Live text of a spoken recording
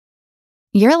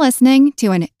You're listening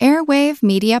to an Airwave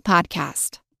Media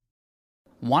Podcast.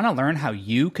 Want to learn how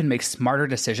you can make smarter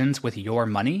decisions with your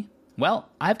money? Well,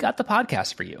 I've got the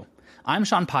podcast for you. I'm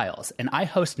Sean Piles, and I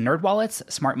host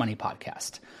NerdWallet's Smart Money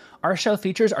Podcast. Our show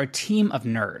features our team of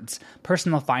nerds,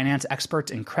 personal finance experts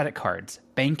in credit cards,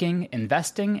 banking,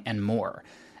 investing, and more.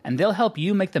 And they'll help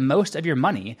you make the most of your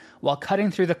money while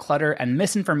cutting through the clutter and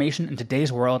misinformation in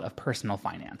today's world of personal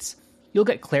finance. You'll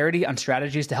get clarity on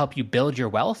strategies to help you build your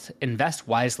wealth, invest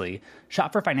wisely,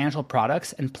 shop for financial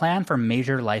products, and plan for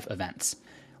major life events.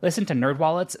 Listen to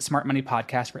NerdWallet's Smart Money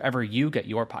Podcast wherever you get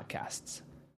your podcasts.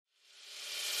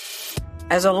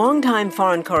 As a longtime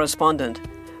foreign correspondent,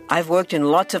 I've worked in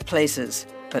lots of places,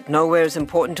 but nowhere as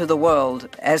important to the world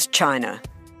as China.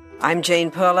 I'm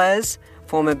Jane Perlez,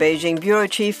 former Beijing bureau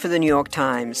chief for the New York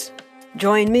Times.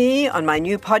 Join me on my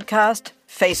new podcast,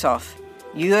 Face Off,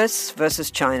 U.S.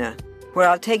 versus China, where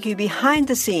I'll take you behind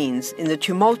the scenes in the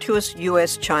tumultuous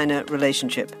U.S.-China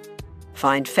relationship.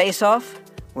 Find Face Off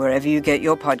wherever you get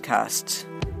your podcasts.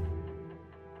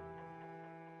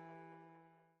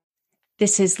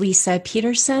 This is Lisa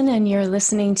Peterson, and you're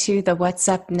listening to the What's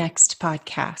Up Next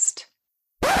podcast.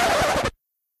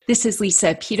 This is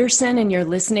Lisa Peterson, and you're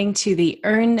listening to the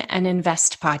Earn and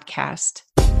Invest podcast.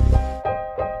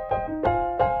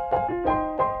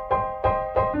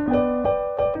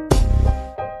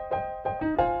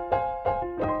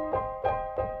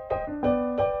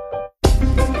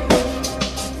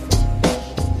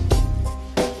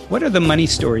 What are the money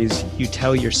stories you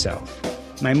tell yourself?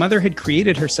 My mother had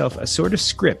created herself a sort of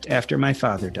script after my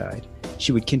father died.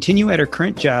 She would continue at her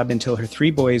current job until her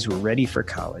 3 boys were ready for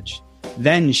college.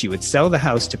 Then she would sell the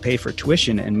house to pay for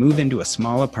tuition and move into a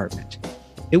small apartment.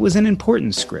 It was an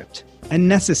important script, a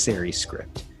necessary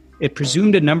script. It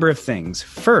presumed a number of things.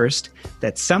 First,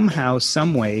 that somehow,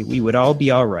 some way, we would all be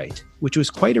all right, which was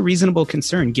quite a reasonable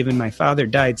concern given my father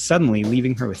died suddenly,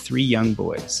 leaving her with 3 young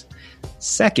boys.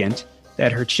 Second,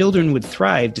 that her children would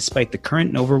thrive despite the current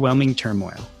and overwhelming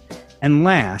turmoil. And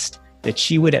last, that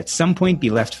she would at some point be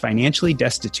left financially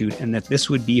destitute and that this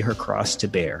would be her cross to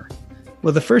bear.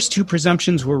 Well, the first 2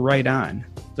 presumptions were right on.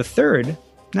 The third,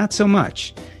 not so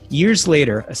much. Years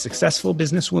later, a successful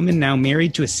businesswoman now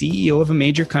married to a CEO of a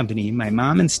major company, my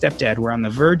mom and stepdad were on the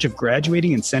verge of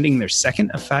graduating and sending their second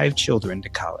of 5 children to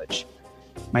college.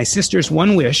 My sister's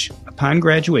one wish upon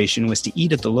graduation was to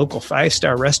eat at the local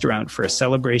 5-star restaurant for a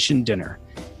celebration dinner,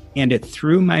 and it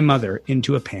threw my mother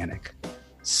into a panic.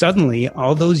 Suddenly,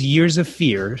 all those years of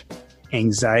fear,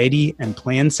 anxiety, and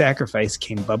planned sacrifice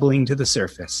came bubbling to the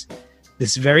surface.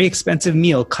 This very expensive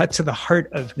meal cut to the heart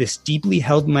of this deeply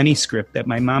held money script that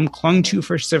my mom clung to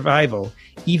for survival,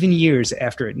 even years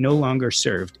after it no longer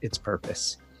served its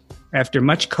purpose. After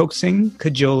much coaxing,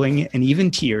 cajoling, and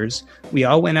even tears, we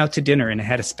all went out to dinner and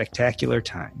had a spectacular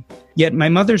time. Yet my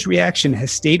mother's reaction has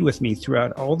stayed with me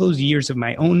throughout all those years of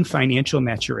my own financial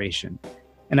maturation.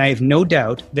 And I have no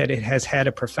doubt that it has had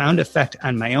a profound effect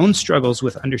on my own struggles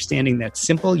with understanding that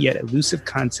simple yet elusive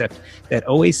concept that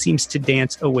always seems to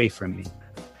dance away from me.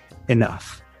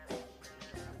 Enough.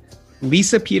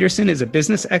 Lisa Peterson is a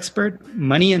business expert,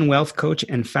 money and wealth coach,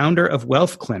 and founder of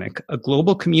Wealth Clinic, a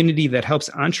global community that helps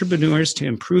entrepreneurs to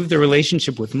improve their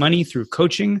relationship with money through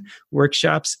coaching,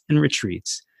 workshops, and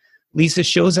retreats. Lisa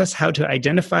shows us how to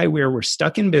identify where we're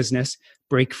stuck in business,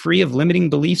 break free of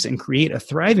limiting beliefs, and create a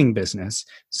thriving business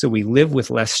so we live with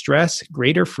less stress,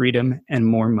 greater freedom, and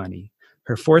more money.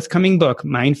 Her forthcoming book,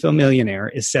 Mindful Millionaire,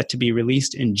 is set to be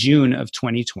released in June of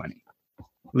 2020.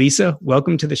 Lisa,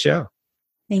 welcome to the show.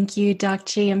 Thank you, Doc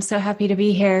G. I'm so happy to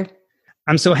be here.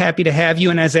 I'm so happy to have you.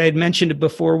 And as I had mentioned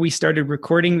before we started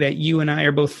recording, that you and I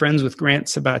are both friends with Grant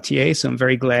Sabatier, so I'm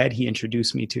very glad he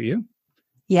introduced me to you.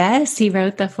 Yes, he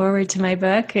wrote the foreword to my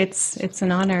book. It's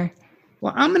an honor.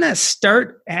 Well, I'm going to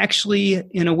start actually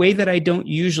in a way that I don't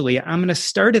usually. I'm going to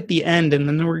start at the end, and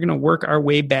then we're going to work our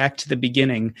way back to the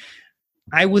beginning.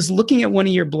 I was looking at one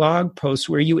of your blog posts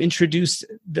where you introduced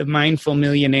the Mindful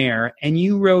Millionaire, and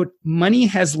you wrote, "Money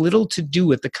has little to do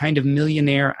with the kind of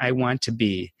millionaire I want to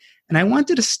be." And I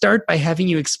wanted to start by having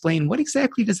you explain, what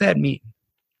exactly does that mean?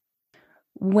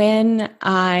 When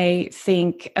I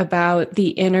think about the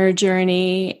inner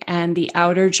journey and the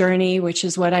outer journey, which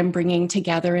is what I'm bringing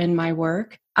together in my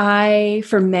work, I,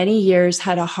 for many years,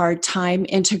 had a hard time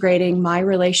integrating my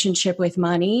relationship with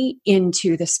money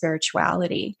into the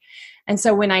spirituality. And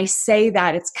so when I say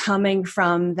that, it's coming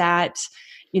from that,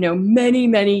 many,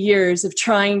 many years of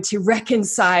trying to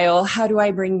reconcile, how do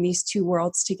I bring these two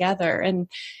worlds together? And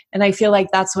I feel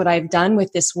like that's what I've done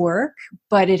with this work,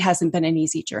 but it hasn't been an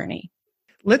easy journey.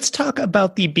 Let's talk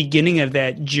about the beginning of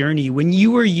that journey. When you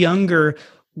were younger,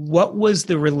 what was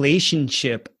the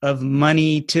relationship of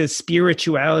money to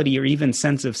spirituality or even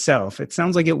sense of self? It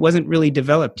sounds like it wasn't really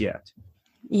developed yet.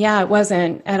 Yeah, it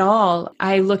wasn't at all.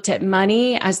 I looked at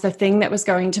money as the thing that was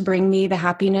going to bring me the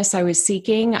happiness I was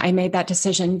seeking. I made that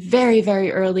decision very,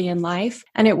 very early in life.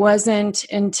 And it wasn't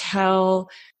until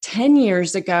 10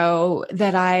 years ago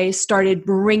that I started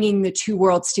bringing the two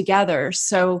worlds together.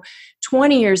 So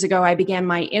 20 years ago, I began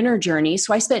my inner journey.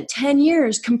 So I spent 10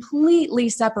 years completely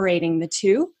separating the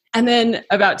two. And then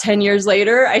about 10 years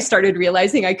later, I started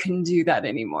realizing I couldn't do that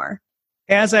anymore.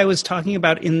 As I was talking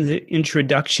about in the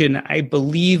introduction, I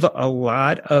believe a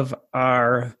lot of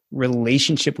our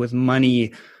relationship with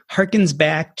money harkens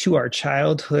back to our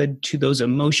childhood, to those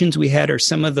emotions we had or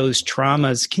some of those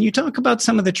traumas. Can you talk about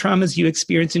some of the traumas you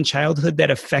experienced in childhood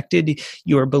that affected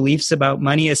your beliefs about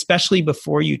money, especially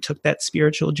before you took that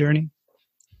spiritual journey?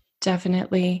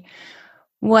 Definitely.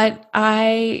 What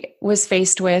I was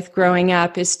faced with growing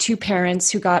up is two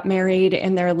parents who got married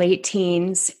in their late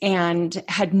teens and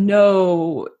had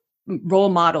no role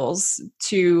models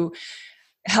to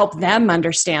help them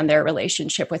understand their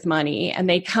relationship with money. And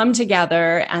they come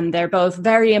together and they're both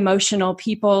very emotional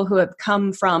people who have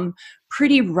come from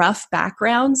pretty rough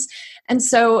backgrounds. And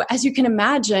so, as you can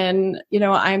imagine,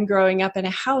 I'm growing up in a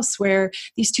house where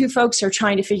these two folks are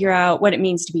trying to figure out what it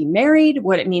means to be married,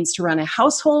 what it means to run a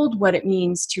household, what it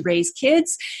means to raise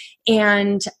kids.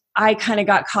 And I kind of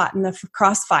got caught in the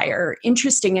crossfire.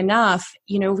 Interesting enough,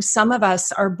 some of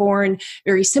us are born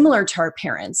very similar to our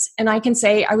parents. And I can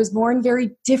say I was born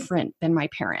very different than my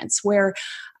parents, where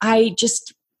I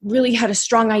just really had a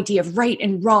strong idea of right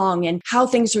and wrong and how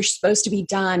things are supposed to be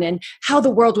done and how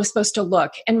the world was supposed to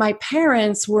look. And my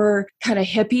parents were kind of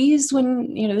hippies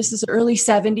when, this is early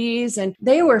 70s, and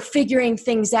they were figuring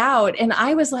things out. And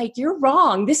I was like, you're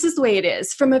wrong. This is the way it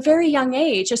is from a very young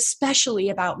age, especially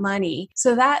about money.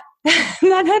 So that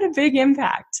had a big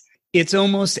impact. It's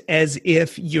almost as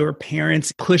if your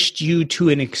parents pushed you to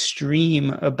an extreme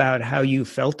about how you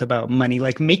felt about money.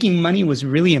 Like making money was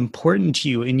really important to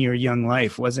you in your young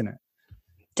life, wasn't it?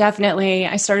 Definitely.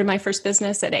 I started my first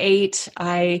business at 8.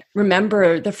 I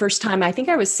remember the first time, I think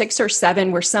I was 6 or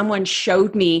 7, where someone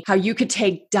showed me how you could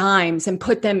take dimes and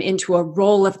put them into a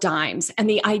roll of dimes. And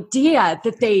the idea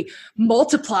that they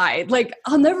multiplied,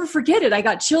 I'll never forget it. I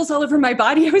got chills all over my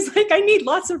body. I was like, I need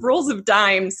lots of rolls of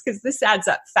dimes because this adds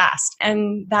up fast.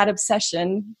 And that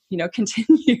obsession,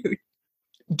 continued.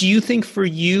 Do you think for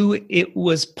you it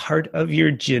was part of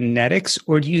your genetics,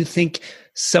 or do you think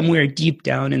somewhere deep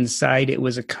down inside it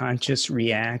was a conscious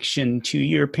reaction to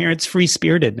your parents'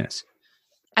 free-spiritedness?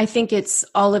 I think it's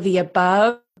all of the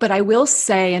above. But I will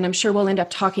say, and I'm sure we'll end up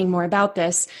talking more about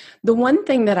this, the one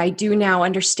thing that I do now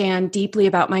understand deeply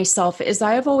about myself is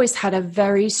I have always had a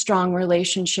very strong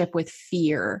relationship with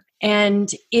fear,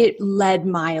 and it led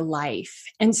my life.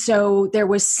 And so there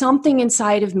was something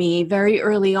inside of me very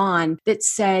early on that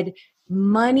said,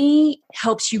 money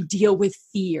helps you deal with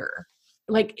fear.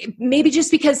 Maybe just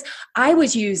because I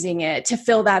was using it to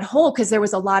fill that hole, because there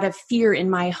was a lot of fear in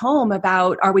my home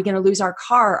about, are we going to lose our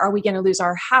car? Are we going to lose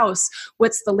our house?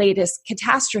 What's the latest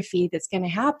catastrophe that's going to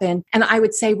happen? And I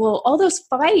would say, well, all those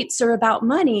fights are about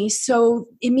money. So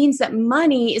it means that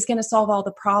money is going to solve all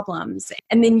the problems.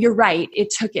 And then you're right.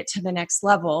 It took it to the next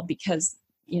level because,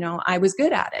 I was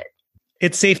good at it.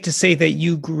 It's safe to say that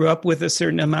you grew up with a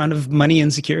certain amount of money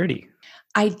insecurity.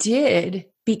 I did,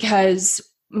 because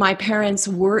my parents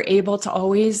were able to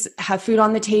always have food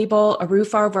on the table, a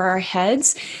roof over our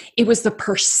heads. It was the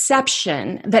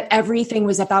perception that everything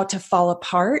was about to fall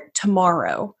apart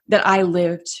tomorrow that I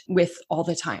lived with all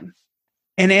the time.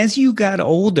 And as you got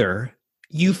older,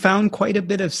 you found quite a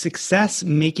bit of success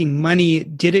making money.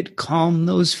 Did it calm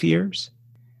those fears?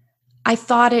 I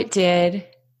thought it did,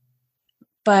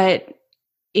 but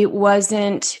it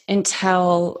wasn't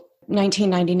until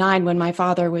 1999 when my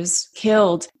father was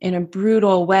killed in a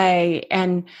brutal way.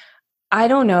 And I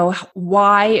don't know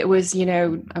why it was,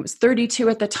 I was 32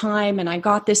 at the time and I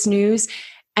got this news,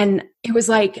 and it was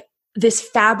like this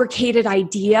fabricated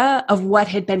idea of what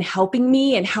had been helping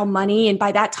me and how money. And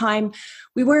by that time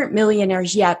we weren't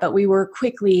millionaires yet, but we were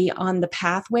quickly on the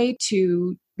pathway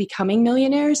to becoming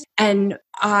millionaires. And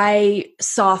I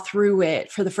saw through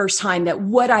it for the first time that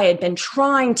what I had been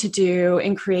trying to do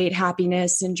and create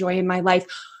happiness and joy in my life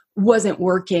wasn't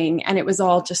working. And it was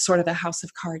all just sort of a house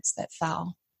of cards that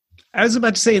fell. I was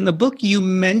about to say, in the book, you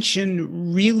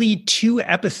mentioned really 2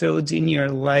 episodes in your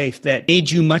life that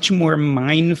made you much more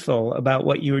mindful about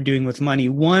what you were doing with money.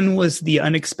 One was the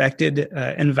unexpected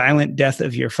and violent death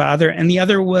of your father, and the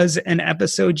other was an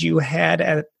episode you had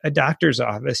at a doctor's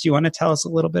office. You want to tell us a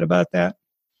little bit about that?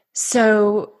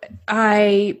 So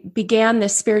I began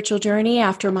this spiritual journey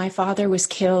after my father was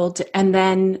killed. And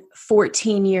then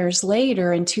 14 years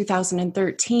later, in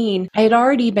 2013, I had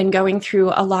already been going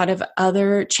through a lot of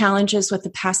other challenges with the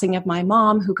passing of my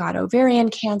mom, who got ovarian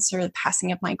cancer, the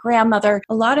passing of my grandmother.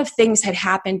 A lot of things had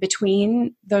happened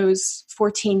between those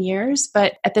 14 years.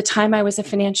 But at the time, I was a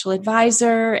financial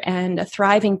advisor and a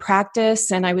thriving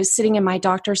practice. And I was sitting in my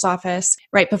doctor's office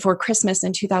right before Christmas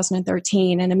in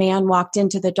 2013. And a man walked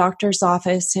into the doctor's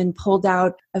office and pulled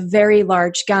out a very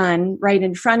large gun right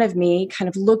in front of me, kind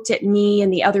of looked at me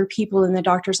and the other people in the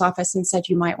doctor's office and said,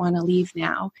 "You might want to leave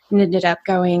now," and ended up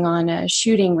going on a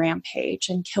shooting rampage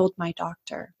and killed my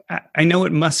doctor. I know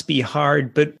it must be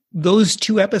hard, but those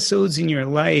two episodes in your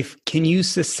life, can you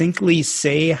succinctly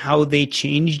say how they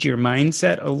changed your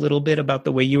mindset a little bit about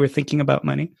the way you were thinking about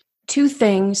money? Two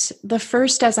things. The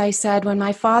first, as I said, when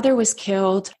my father was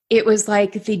killed, it was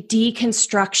like the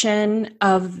deconstruction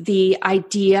of the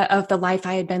idea of the life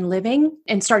I had been living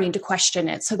and starting to question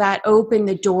it. So that opened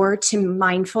the door to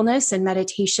mindfulness and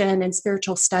meditation and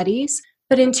spiritual studies.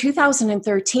 But in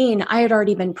 2013, I had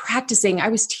already been practicing. I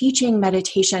was teaching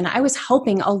meditation. I was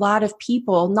helping a lot of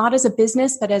people, not as a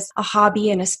business, but as a hobby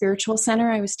in a spiritual center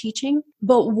I was teaching.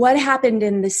 But what happened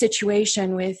in the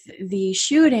situation with the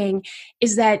shooting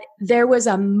is that there was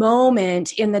a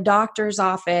moment in the doctor's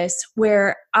office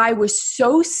where I was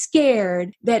so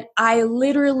scared that I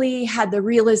literally had the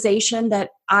realization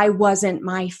that I wasn't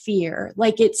my fear.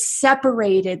 Like it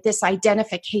separated this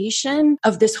identification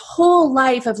of this whole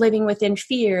life of living within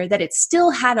fear, that it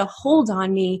still had a hold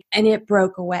on me, and it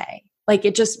broke away. Like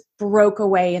it just broke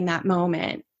away in that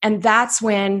moment. And that's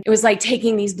when it was like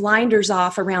taking these blinders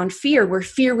off around fear, where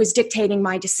fear was dictating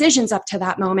my decisions up to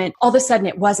that moment. All of a sudden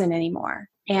it wasn't anymore.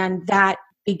 And that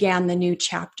began the new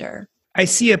chapter. I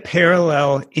see a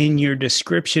parallel in your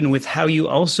description with how you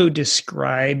also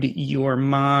described your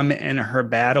mom and her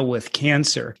battle with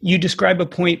cancer. You describe a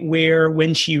point where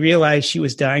when she realized she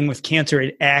was dying with cancer,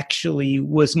 it actually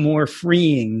was more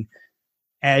freeing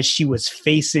as she was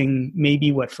facing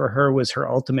maybe what for her was her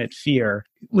ultimate fear.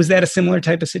 Was that a similar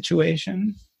type of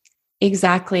situation?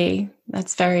 Exactly.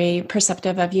 That's very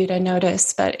perceptive of you to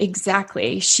notice, but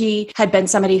exactly. She had been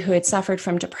somebody who had suffered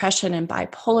from depression and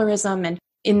bipolarism, and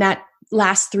in that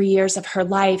last 3 years of her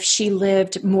life, she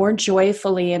lived more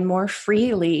joyfully and more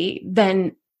freely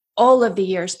than all of the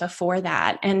years before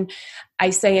that. And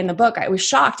I say in the book, I was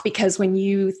shocked because when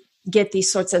you get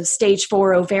these sorts of stage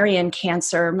 4 ovarian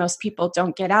cancer, most people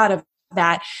don't get out of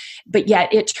that, but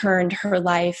yet it turned her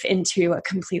life into a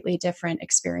completely different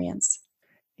experience.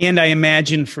 And I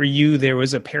imagine for you, there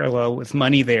was a parallel with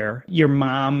money there. Your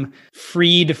mom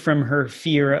freed from her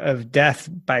fear of death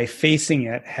by facing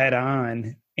it head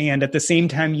on. And at the same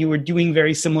time, you were doing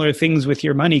very similar things with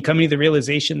your money, coming to the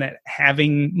realization that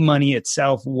having money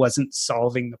itself wasn't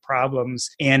solving the problems,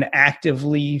 and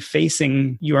actively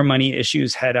facing your money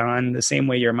issues head on the same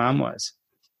way your mom was.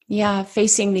 Yeah,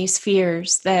 facing these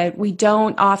fears that we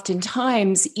don't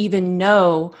oftentimes even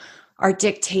know are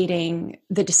dictating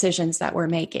the decisions that we're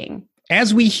making.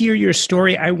 As we hear your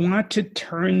story, I want to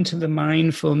turn to the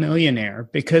Mindful Millionaire,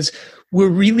 because we're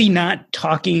really not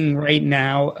talking right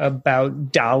now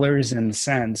about dollars and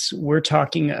cents. We're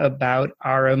talking about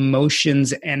our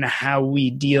emotions and how we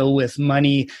deal with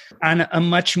money on a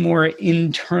much more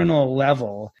internal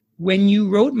level. When you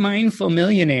wrote Mindful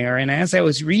Millionaire, and as I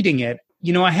was reading it,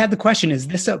 I had the question, is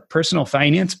this a personal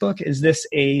finance book? Is this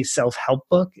a self-help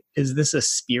book? Is this a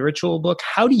spiritual book?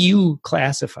 How do you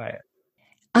classify it?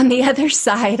 On the other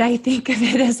side, I think of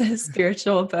it as a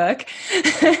spiritual book.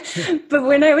 But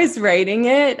when I was writing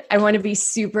it, I want to be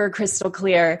super crystal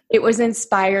clear. It was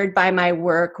inspired by my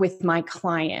work with my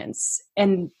clients.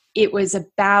 And it was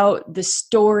about the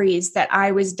stories that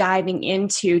I was diving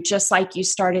into, just like you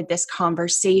started this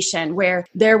conversation, where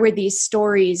there were these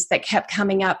stories that kept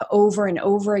coming up over and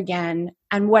over again.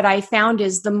 And what I found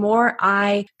is the more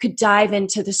I could dive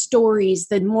into the stories,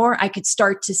 the more I could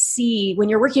start to see, when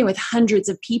you're working with hundreds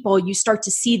of people, you start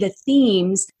to see the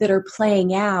themes that are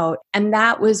playing out. And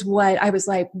that was what I was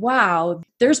like, wow,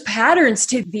 there's patterns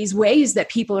to these ways that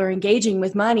people are engaging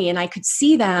with money. And I could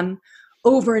see them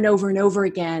over and over and over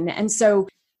again. And so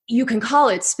you can call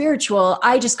it spiritual.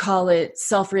 I just call it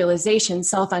self-realization,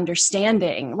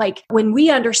 self-understanding. Like when we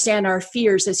understand our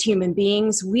fears as human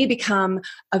beings, we become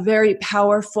a very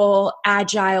powerful,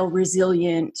 agile,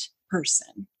 resilient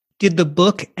person. Did the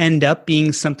book end up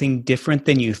being something different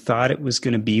than you thought it was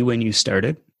going to be when you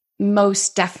started?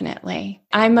 Most definitely.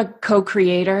 I'm a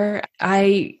co-creator.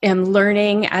 I am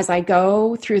learning as I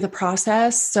go through the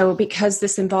process. So because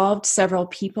this involved several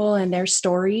people and their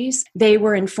stories, they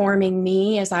were informing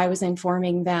me as I was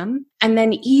informing them. And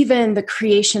then even the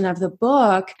creation of the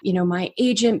book, my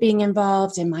agent being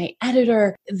involved and my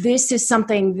editor, this is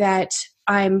something that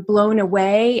I'm blown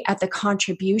away at the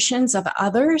contributions of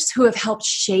others who have helped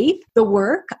shape the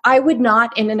work. I would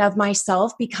not in and of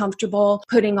myself be comfortable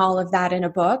putting all of that in a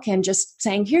book and just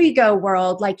saying, here you go,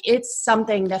 world. Like, it's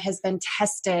something that has been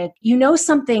tested.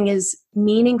 Something is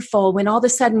meaningful when all of a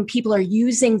sudden people are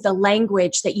using the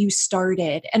language that you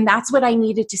started. And that's what I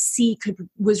needed to see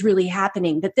was really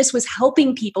happening, that this was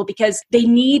helping people because they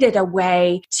needed a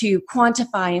way to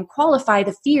quantify and qualify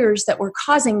the fears that were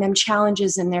causing them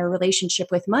challenges in their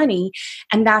relationship with money.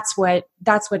 And that's what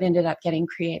ended up getting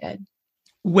created.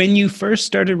 When you first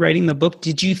started writing the book,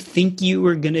 did you think you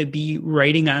were going to be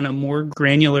writing on a more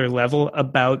granular level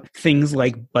about things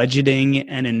like budgeting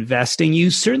and investing? You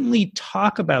certainly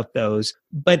talk about those,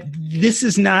 but this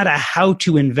is not a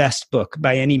how-to invest book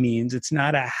by any means. It's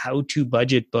not a how-to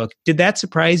budget book. Did that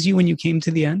surprise you when you came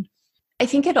to the end? I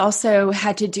think it also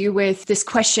had to do with this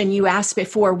question you asked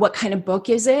before, what kind of book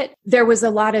is it? There was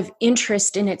a lot of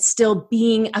interest in it still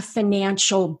being a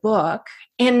financial book.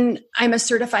 And I'm a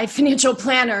certified financial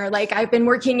planner. Like, I've been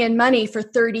working in money for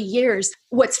 30 years.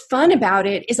 What's fun about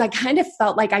it is I kind of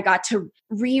felt like I got to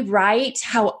rewrite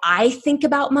how I think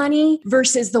about money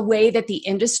versus the way that the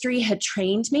industry had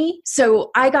trained me.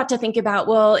 So I got to think about,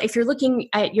 well, if you're looking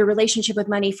at your relationship with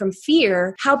money from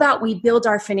fear, how about we build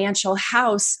our financial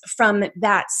house from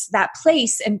that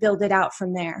place and build it out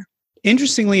from there?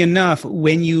 Interestingly enough,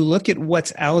 when you look at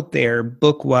what's out there,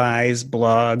 book-wise,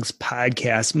 blogs,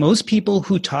 podcasts, most people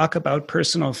who talk about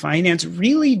personal finance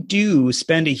really do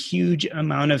spend a huge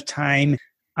amount of time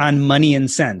on money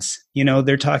and cents.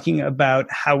 They're talking about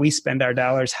how we spend our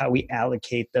dollars, how we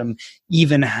allocate them,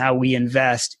 even how we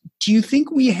invest. Do you think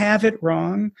we have it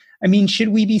wrong? I mean, should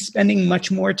we be spending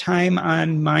much more time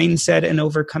on mindset and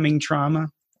overcoming trauma?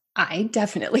 I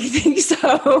definitely think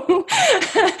so.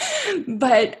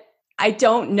 But I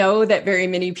don't know that very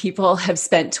many people have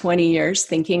spent 20 years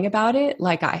thinking about it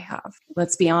like I have.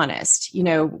 Let's be honest.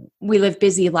 We live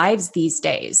busy lives these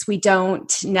days. We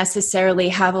don't necessarily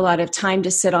have a lot of time to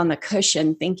sit on the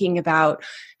cushion thinking about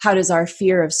how does our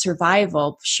fear of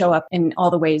survival show up in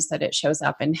all the ways that it shows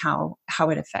up and how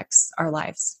it affects our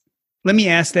lives. Let me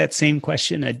ask that same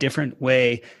question a different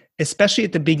way. Especially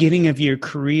at the beginning of your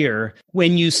career,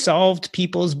 when you solved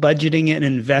people's budgeting and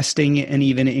investing and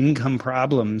even income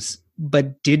problems,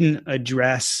 but didn't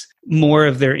address more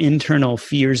of their internal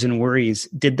fears and worries,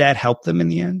 did that help them in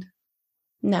the end?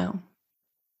 No,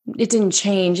 it didn't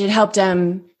change. It helped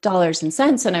them dollars and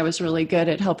cents. And I was really good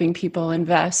at helping people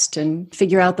invest and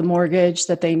figure out the mortgage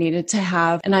that they needed to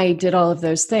have. And I did all of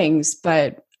those things,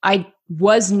 but I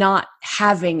was not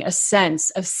having a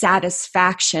sense of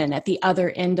satisfaction at the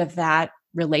other end of that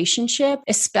relationship,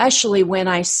 especially when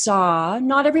I saw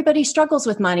not everybody struggles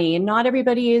with money and not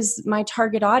everybody is my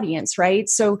target audience, right?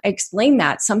 So I explained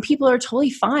that some people are totally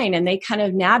fine and they kind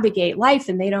of navigate life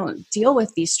and they don't deal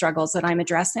with these struggles that I'm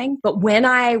addressing. But when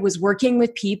I was working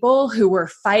with people who were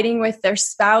fighting with their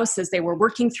spouse as they were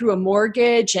working through a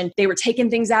mortgage and they were taking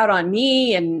things out on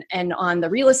me and on the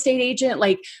real estate agent,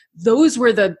 like those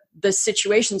were the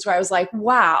situations where I was like,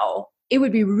 wow, it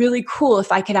would be really cool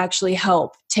if I could actually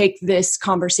help take this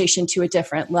conversation to a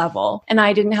different level. And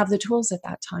I didn't have the tools at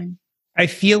that time. I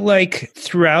feel like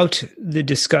throughout the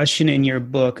discussion in your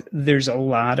book, there's a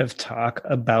lot of talk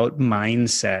about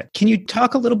mindset. Can you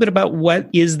talk a little bit about what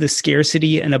is the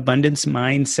scarcity and abundance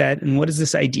mindset and what is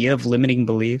this idea of limiting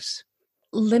beliefs?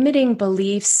 Limiting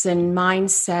beliefs and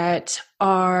mindset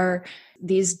are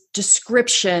these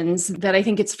descriptions that I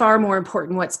think it's far more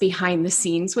important what's behind the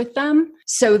scenes with them.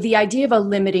 So the idea of a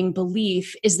limiting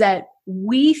belief is that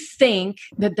we think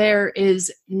that there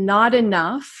is not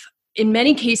enough. In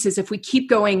many cases, if we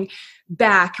keep going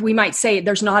back, we might say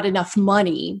there's not enough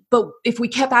money. But if we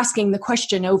kept asking the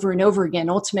question over and over again,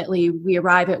 ultimately we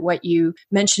arrive at what you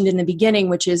mentioned in the beginning,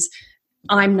 which is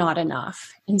I'm not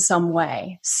enough in some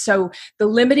way. So the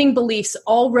limiting beliefs,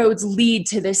 all roads lead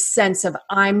to this sense of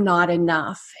I'm not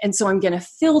enough. And so I'm going to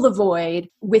fill the void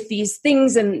with these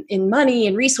things in money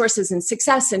and resources and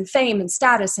success and fame and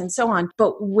status and so on.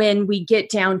 But when we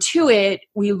get down to it,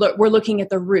 we're looking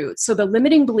at the root. So the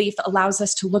limiting belief allows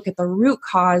us to look at the root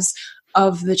cause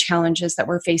of the challenges that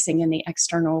we're facing in the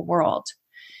external world.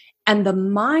 And the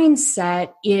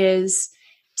mindset is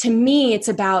to me, it's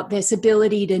about this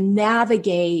ability to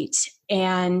navigate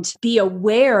and be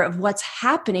aware of what's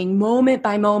happening moment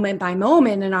by moment by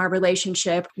moment in our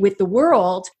relationship with the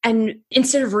world. And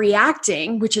instead of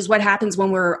reacting, which is what happens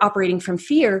when we're operating from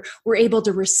fear, we're able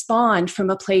to respond from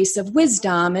a place of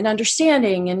wisdom and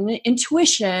understanding and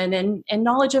intuition and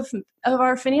knowledge of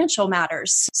our financial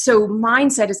matters. So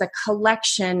mindset is a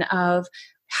collection of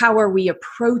how are we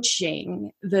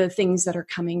approaching the things that are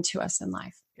coming to us in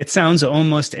life. It sounds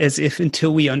almost as if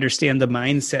until we understand the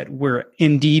mindset, we're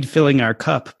indeed filling our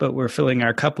cup, but we're filling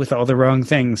our cup with all the wrong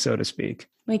things, so to speak.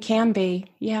 We can be,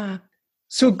 yeah.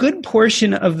 So a good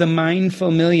portion of The Mindful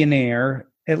Millionaire,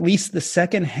 at least the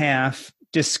second half,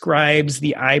 describes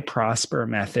the I Prosper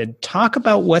method. Talk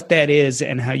about what that is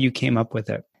and how you came up with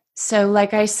it. So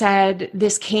like I said,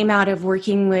 this came out of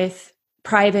working with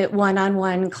private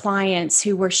one-on-one clients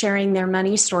who were sharing their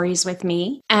money stories with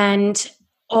me. And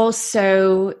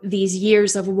also these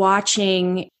years of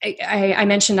watching, I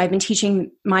mentioned I've been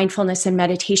teaching mindfulness and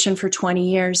meditation for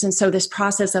 20 years. And so this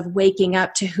process of waking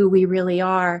up to who we really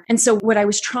are. And so what I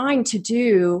was trying to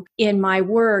do in my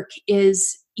work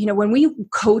is, when we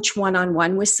coach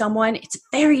one-on-one with someone, it's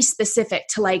very specific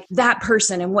to like that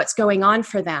person and what's going on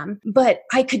for them. But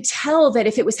I could tell that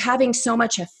if it was having so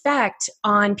much effect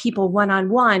on people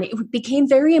one-on-one, it became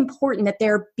very important that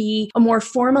there be a more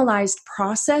formalized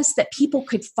process that people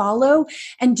could follow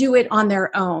and do it on their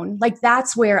own. Like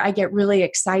that's where I get really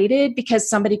excited, because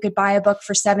somebody could buy a book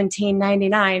for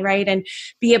 $17.99, right? And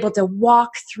be able to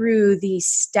walk through these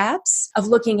steps of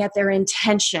looking at their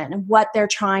intention and what they're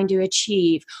trying to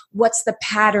achieve. What's the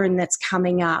pattern that's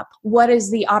coming up? What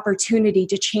is the opportunity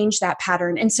to change that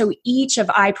pattern? And so each of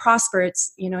I Prosper,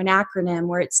 it's, an acronym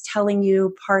where it's telling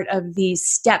you part of these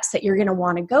steps that you're going to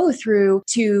want to go through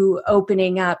to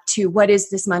opening up to what is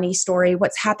this money story?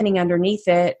 What's happening underneath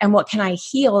it? And what can I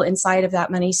heal inside of that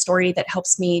money story that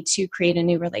helps me to create a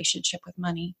new relationship with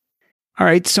money? All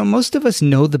right, so most of us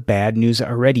know the bad news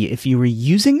already. If you were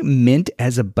using Mint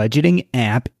as a budgeting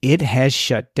app, it has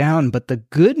shut down. But the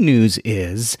good news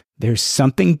is there's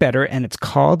something better, and it's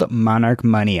called Monarch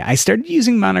Money. I started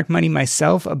using Monarch Money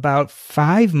myself about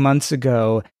 5 months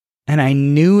ago, and I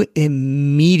knew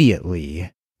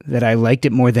immediately that I liked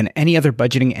it more than any other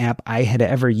budgeting app I had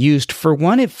ever used. For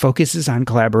one, it focuses on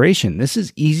collaboration. This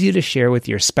is easy to share with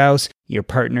your spouse, your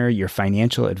partner, your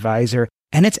financial advisor.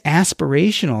 And it's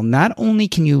aspirational. Not only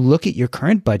can you look at your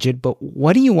current budget, but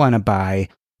what do you want to buy?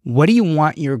 What do you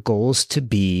want your goals to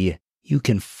be? You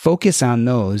can focus on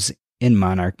those in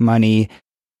Monarch Money.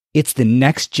 It's the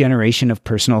next generation of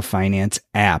personal finance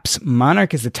apps.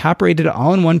 Monarch is the top-rated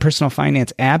all-in-one personal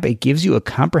finance app. It gives you a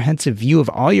comprehensive view of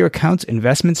all your accounts,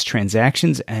 investments,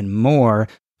 transactions, and more.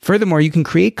 Furthermore, you can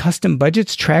create custom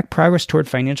budgets, track progress toward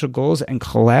financial goals, and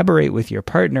collaborate with your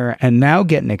partner. And now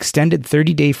get an extended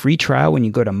 30-day free trial when you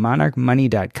go to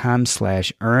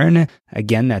monarchmoney.com/earn.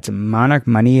 Again, that's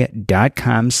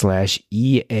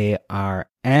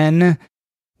monarchmoney.com/EARN.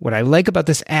 What I like about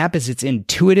this app is it's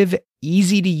intuitive,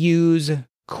 easy to use,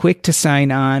 quick to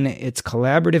sign on. It's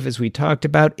collaborative, as we talked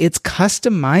about. It's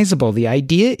customizable. The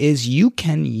idea is you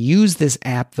can use this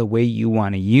app the way you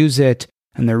want to use it.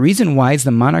 And the reason why is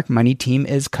the Monarch Money team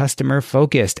is customer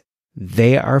focused.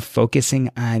 They are focusing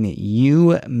on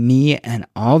you, me, and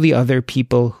all the other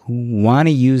people who want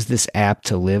to use this app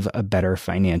to live a better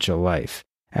financial life.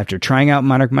 After trying out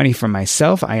Monarch Money for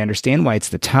myself, I understand why it's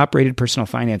the top-rated personal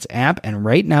finance app. And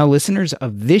right now, listeners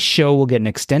of this show will get an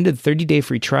extended 30-day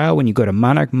free trial when you go to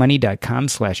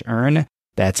monarchmoney.com/earn.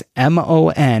 That's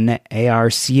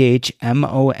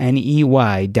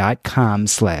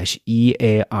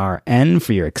monarchmoney.com/EARN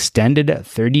for your extended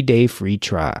 30-day free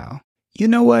trial. You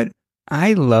know what?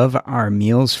 I love our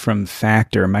meals from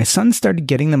Factor. My son started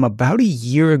getting them about a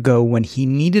year ago when he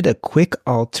needed a quick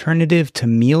alternative to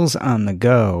meals on the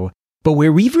go. But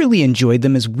where we've really enjoyed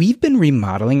them is we've been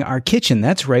remodeling our kitchen.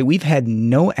 That's right, we've had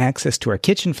no access to our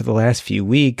kitchen for the last few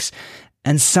weeks.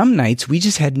 And some nights we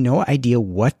just had no idea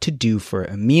what to do for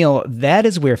a meal. That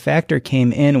is where Factor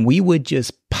came in. We would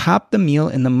just pop the meal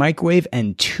in the microwave,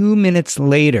 and 2 minutes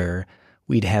later,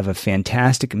 we'd have a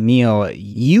fantastic meal.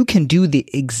 You can do the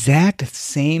exact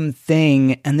same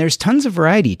thing, and there's tons of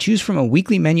variety. Choose from a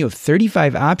weekly menu of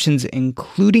 35 options,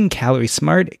 including Calorie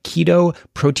Smart, Keto,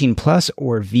 Protein Plus,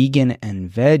 or Vegan and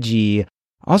Veggie.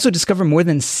 Also discover more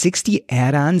than 60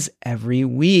 add-ons every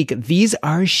week. These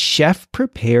are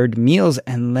chef-prepared meals,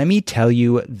 and let me tell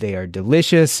you, they are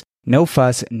delicious. No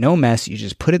fuss, no mess. You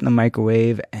just put it in the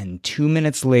microwave, and 2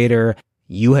 minutes later,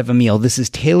 you have a meal. This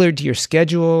is tailored to your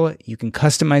schedule. You can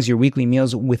customize your weekly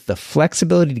meals with the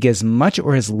flexibility to get as much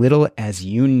or as little as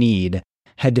you need.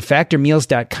 Head to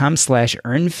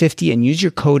factormeals.com/earn50 and use your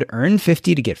code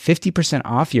earn50 to get 50%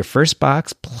 off your first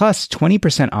box plus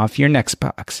 20% off your next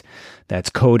box. That's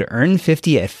code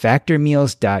earn50 at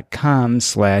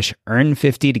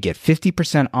factormeals.com/earn50 to get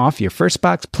 50% off your first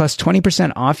box plus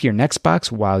 20% off your next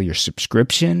box while your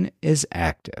subscription is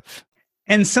active.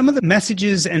 And some of the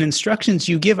messages and instructions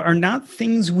you give are not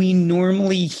things we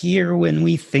normally hear when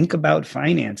we think about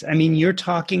finance. I mean, you're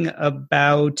talking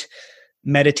about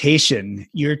meditation,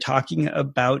 you're talking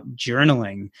about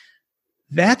journaling.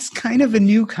 That's kind of a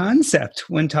new concept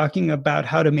when talking about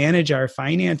how to manage our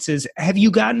finances. Have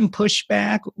you gotten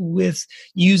pushback with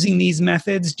using these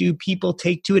methods? Do people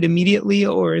take to it immediately,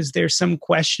 or is there some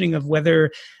questioning of whether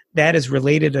that is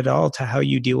related at all to how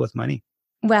you deal with money?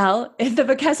 Well, the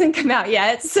book hasn't come out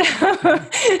yet, so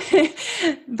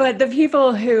but the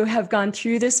people who have gone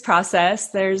through this process,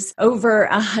 there's over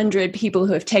 100 people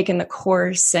who have taken the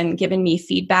course and given me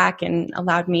feedback and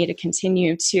allowed me to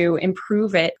continue to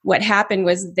improve it. What happened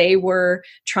was they were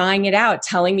trying it out,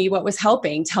 telling me what was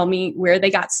helping, tell me where they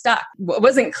got stuck, what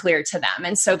wasn't clear to them.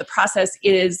 And so the process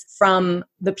is from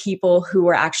the people who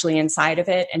were actually inside of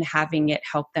it and having it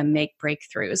help them make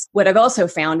breakthroughs. What I've also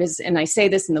found is, and I say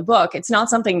this in the book, it's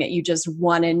not something that you just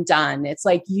one and done. It's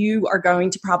like you are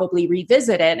going to probably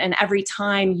revisit it. And every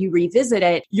time you revisit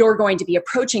it, you're going to be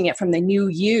approaching it from the new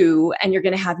you, and you're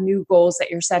going to have new goals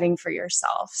that you're setting for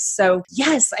yourself. So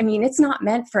yes, I mean, it's not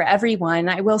meant for everyone.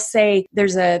 I will say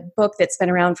there's a book that's been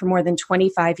around for more than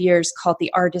 25 years called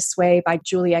The Artist's Way by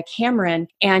Julia Cameron.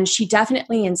 And she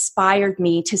definitely inspired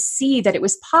me to see that it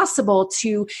was possible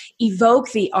to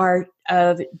evoke the art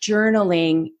of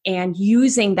journaling and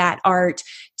using that art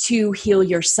to heal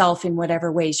yourself in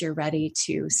whatever ways you're ready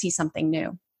to see something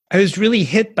new. I was really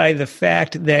hit by the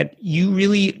fact that you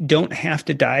really don't have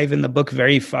to dive in the book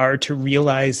very far to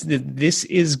realize that this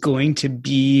is going to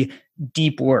be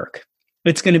deep work.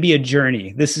 It's going to be a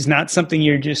journey. This is not something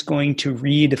you're just going to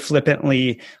read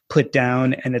flippantly, put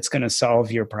down, and it's going to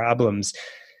solve your problems.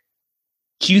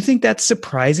 Do you think that's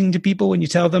surprising to people when you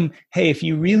tell them, hey, if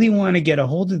you really want to get a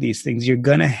hold of these things, you're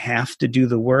going to have to do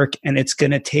the work and it's going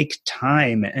to take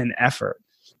time and effort?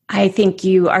 I think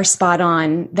you are spot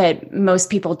on that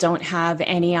most people don't have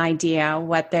any idea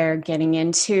what they're getting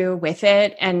into with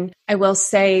it. And I will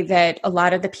say that a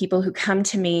lot of the people who come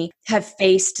to me have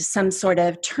faced some sort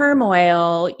of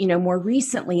turmoil, more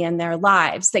recently in their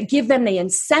lives that give them the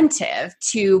incentive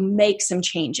to make some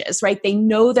changes, right? They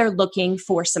know they're looking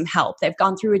for some help. They've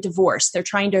gone through a divorce. They're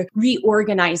trying to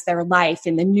reorganize their life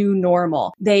in the new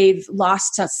normal. They've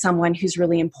lost someone who's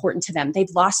really important to them.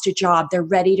 They've lost a job. They're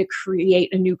ready to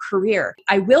create a new career.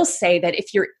 I will say that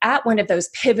if you're at one of those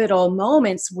pivotal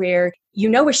moments where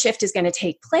a shift is going to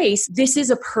take place, this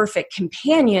is a perfect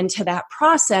companion to that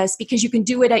process because you can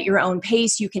do it at your own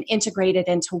pace. You can integrate it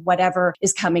into whatever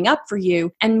is coming up for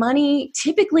you. And money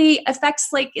typically affects,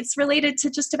 it's related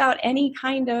to just about any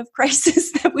kind of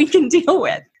crisis that we can deal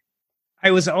with.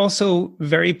 I was also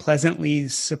very pleasantly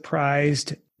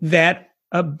surprised that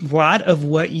a lot of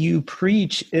what you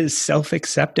preach is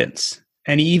self-acceptance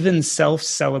and even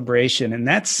self-celebration. And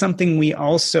that's something we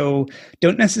also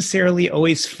don't necessarily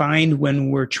always find when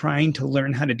we're trying to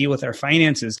learn how to deal with our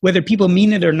finances. Whether people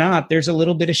mean it or not, there's a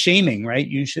little bit of shaming, right?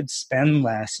 You should spend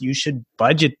less. You should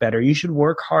budget better. You should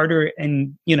work harder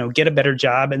and, get a better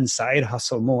job and side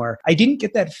hustle more. I didn't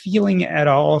get that feeling at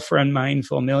all for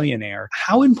Unmindful Millionaire.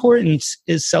 How important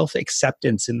is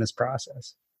self-acceptance in this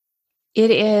process? It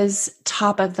is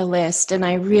top of the list, and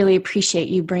I really appreciate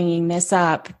you bringing this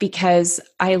up because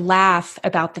I laugh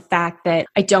about the fact that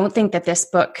I don't think that this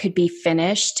book could be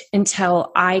finished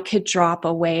until I could drop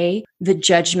away the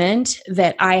judgment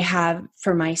that I have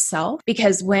for myself.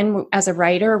 Because when, as a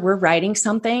writer, we're writing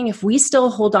something, if we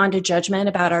still hold on to judgment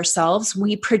about ourselves,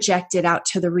 we project it out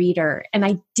to the reader. And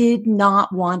I did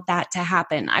not want that to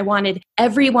happen. I wanted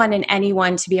everyone and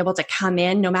anyone to be able to come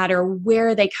in, no matter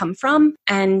where they come from,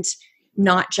 and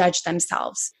not judge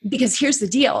themselves. Because here's the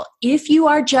deal. If you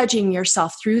are judging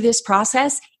yourself through this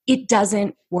process, it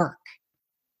doesn't work.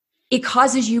 It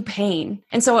causes you pain.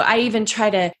 And so I even try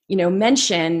to,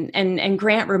 mention, and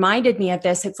Grant reminded me of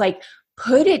this. It's like,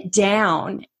 put it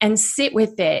down and sit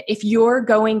with it. If you're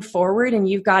going forward and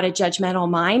you've got a judgmental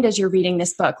mind as you're reading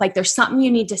this book, there's something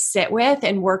you need to sit with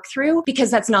and work through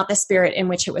because that's not the spirit in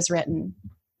which it was written.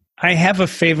 I have a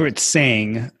favorite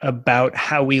saying about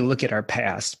how we look at our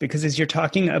past, because as you're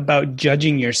talking about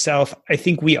judging yourself, I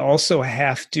think we also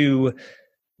have to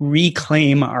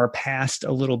reclaim our past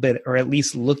a little bit, or at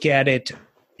least look at it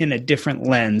in a different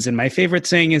lens. And my favorite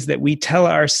saying is that we tell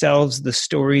ourselves the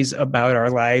stories about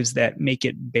our lives that make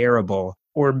it bearable,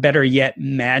 or better yet,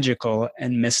 magical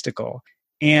and mystical.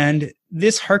 And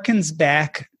this harkens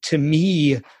back to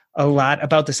me a lot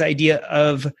about this idea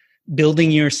of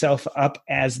building yourself up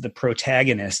as the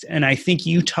protagonist. And I think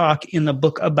you talk in the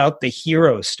book about the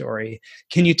hero story.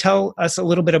 Can you tell us a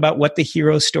little bit about what the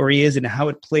hero story is and how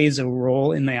it plays a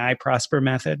role in the I Prosper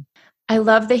method? I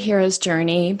love the hero's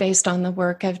journey based on the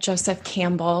work of Joseph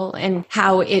Campbell and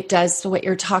how it does what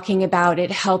you're talking about.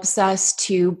 It helps us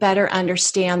to better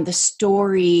understand the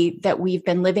story that we've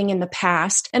been living in the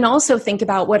past and also think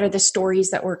about what are the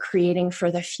stories that we're creating for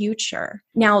the future.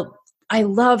 Now, I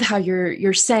love how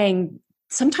you're saying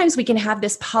sometimes we can have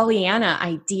this Pollyanna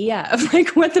idea of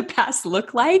like what the past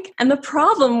looked like. And the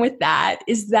problem with that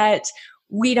is that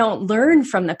we don't learn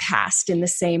from the past in the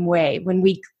same way when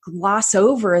we gloss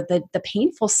over the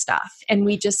painful stuff and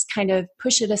we just kind of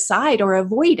push it aside or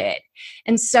avoid it.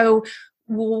 And so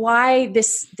why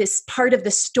this part of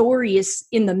the story is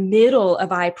in the middle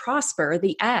of I Prosper,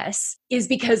 the S, is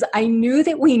because I knew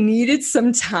that we needed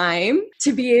some time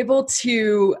to be able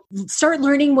to start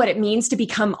learning what it means to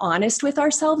become honest with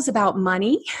ourselves about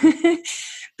money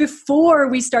before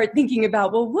we start thinking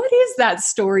about, well, what is that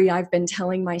story I've been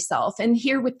telling myself? And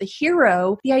here with the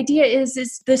hero, the idea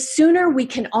is the sooner we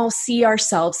can all see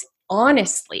ourselves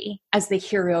honestly as the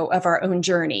hero of our own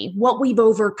journey, what we've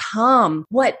overcome,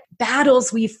 what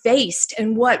battles we've faced,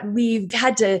 and what we've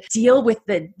had to deal with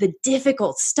the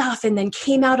difficult stuff, and then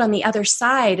came out on the other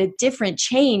side, a different,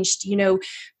 changed,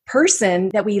 person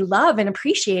that we love and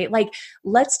appreciate. Like,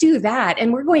 let's do that.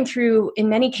 And we're going through, in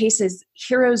many cases,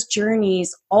 hero's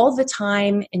journeys all the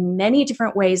time in many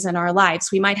different ways in our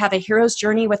lives. We might have a hero's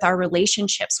journey with our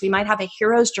relationships. We might have a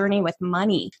hero's journey with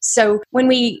money. So when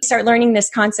we start learning this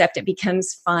concept, it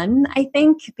becomes fun, I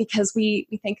think, because we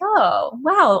think, oh,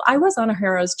 wow, I was on a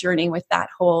hero's journey with that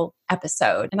whole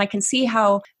episode. And I can see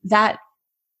how that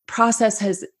process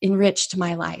has enriched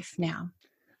my life now.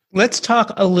 Let's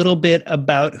talk a little bit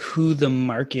about who the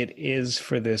market is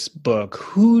for this book.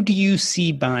 Who do you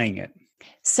see buying it?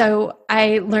 So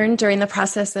I learned during the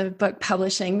process of book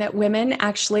publishing that women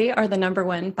actually are the number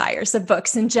one buyers of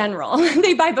books in general.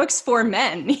 They buy books for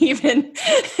men even.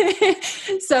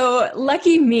 So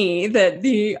lucky me that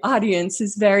the audience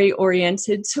is very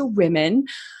oriented to women.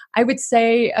 I would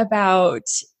say about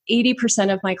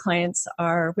 80% of my clients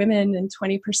are women and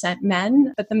 20%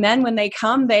 men. But the men, when they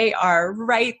come, they are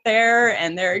right there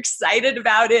and they're excited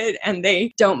about it and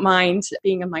they don't mind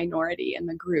being a minority in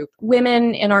the group.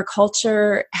 Women in our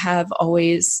culture have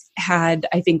always had,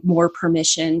 I think, more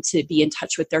permission to be in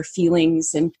touch with their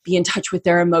feelings and be in touch with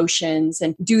their emotions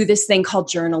and do this thing called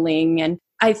journaling. And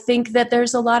I think that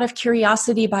there's a lot of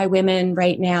curiosity by women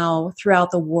right now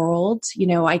throughout the world.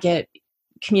 I get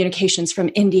communications from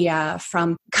India,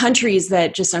 from countries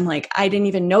that just, I'm like, I didn't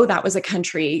even know that was a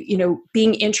country,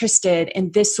 being interested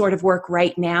in this sort of work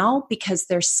right now, because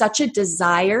there's such a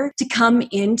desire to come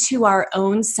into our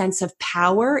own sense of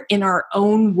power in our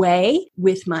own way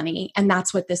with money. And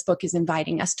that's what this book is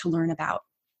inviting us to learn about.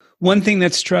 One thing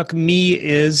that struck me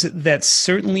is that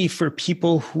certainly for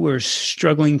people who are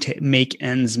struggling to make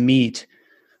ends meet,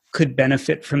 could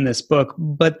benefit from this book.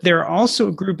 But there are also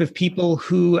a group of people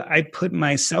who I put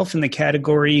myself in the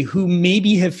category who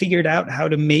maybe have figured out how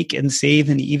to make and save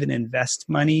and even invest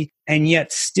money, and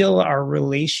yet still our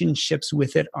relationships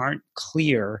with it aren't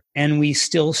clear. And we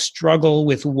still struggle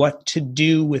with what to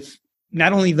do with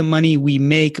not only the money we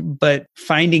make, but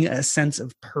finding a sense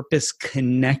of purpose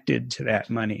connected to that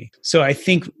money. So I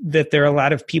think that there are a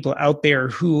lot of people out there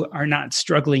who are not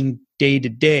struggling day to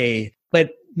day,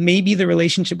 but maybe the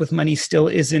relationship with money still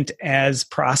isn't as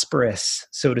prosperous,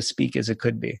 so to speak, as it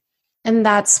could be. And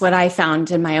that's what I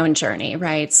found in my own journey,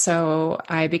 right? So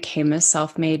I became a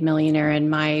self-made millionaire in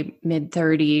my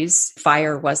mid-30s.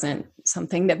 FIRE wasn't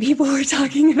something that people were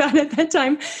talking about at that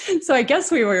time. So I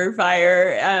guess we were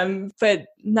FIRE. But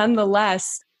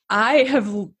nonetheless, I have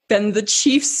been the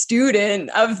chief student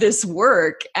of this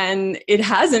work, and it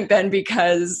hasn't been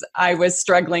because I was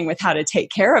struggling with how to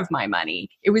take care of my money.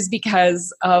 It was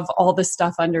because of all the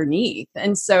stuff underneath.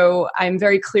 And so I'm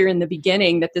very clear in the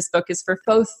beginning that this book is for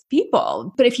both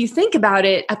people. But if you think about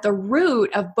it, at the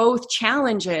root of both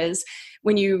challenges,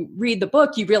 when you read the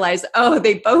book, you realize, oh,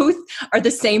 they both are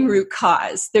the same root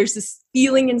cause. There's this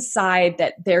feeling inside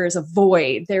that there is a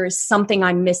void. There is something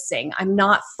I'm missing. I'm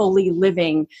not fully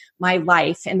living my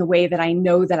life in the way that I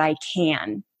know that I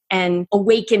can. And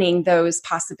awakening those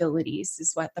possibilities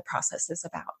is what the process is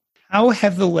about. How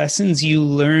have the lessons you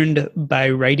learned by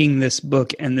writing this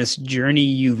book and this journey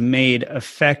you've made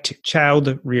affect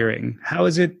child rearing? How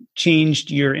has it changed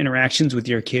your interactions with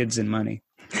your kids and money?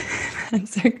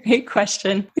 That's a great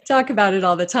question. We talk about it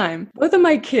all the time. Both of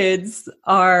my kids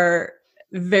are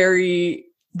very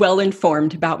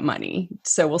well-informed about money.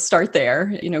 So we'll start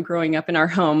there. Growing up in our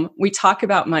home, we talk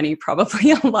about money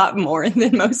probably a lot more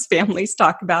than most families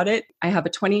talk about it. I have a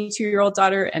 22-year-old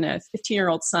daughter and a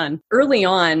 15-year-old son. Early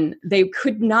on, they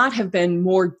could not have been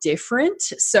more different.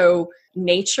 So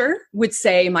nature would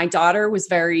say my daughter was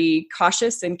very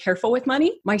cautious and careful with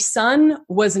money. My son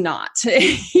was not.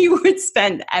 He would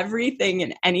spend everything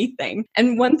and anything.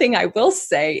 And one thing I will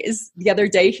say is the other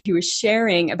day he was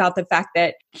sharing about the fact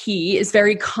that he is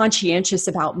very conscientious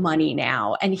about money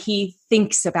now, and he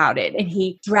thinks about it and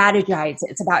he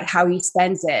strategizes about how he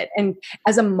spends it. And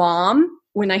as a mom,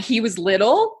 when he was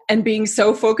little and being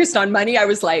so focused on money, I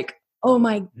was like, oh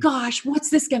my gosh, what's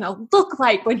this going to look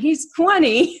like when he's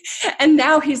 20? And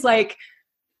now he's like,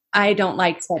 I don't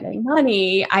like spending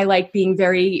money. I like being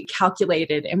very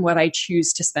calculated in what I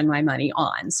choose to spend my money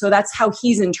on. So that's how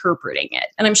he's interpreting it.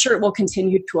 And I'm sure it will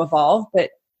continue to evolve, but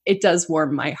it does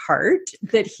warm my heart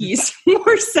that he's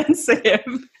more sensitive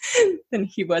than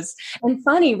he was. And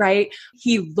funny, right?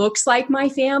 He looks like my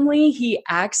family. He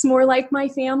acts more like my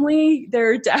family.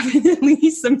 There are definitely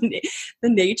some the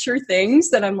nature things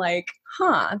that I'm like,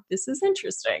 this is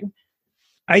interesting.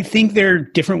 I think there are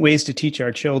different ways to teach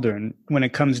our children when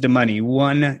it comes to money.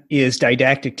 One is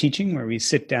didactic teaching, where we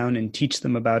sit down and teach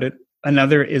them about it.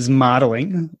 Another is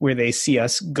modeling, where they see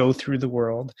us go through the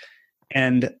world.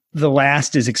 And the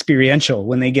last is experiential,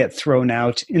 when they get thrown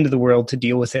out into the world to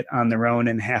deal with it on their own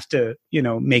and have to,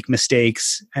 make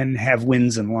mistakes and have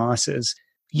wins and losses.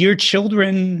 Your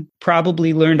children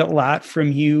probably learned a lot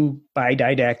from you by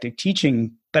didactic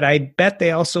teaching, but I bet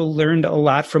they also learned a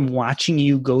lot from watching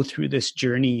you go through this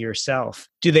journey yourself.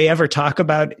 Do they ever talk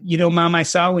about, Mom, I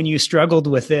saw when you struggled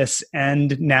with this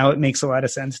and now it makes a lot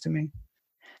of sense to me?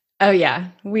 Oh, yeah.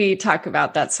 We talk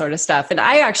about that sort of stuff. And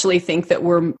I actually think that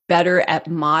we're better at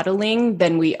modeling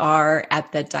than we are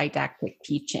at the didactic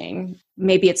teaching.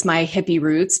 Maybe it's my hippie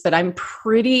roots, but I'm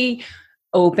pretty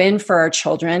open for our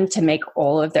children to make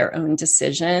all of their own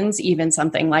decisions, even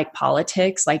something like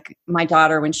politics. Like my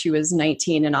daughter, when she was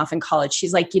 19 and off in college,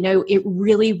 she's like, it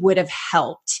really would have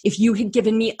helped if you had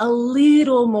given me a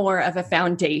little more of a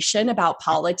foundation about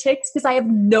politics, because I have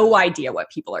no idea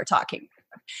what people are talking about.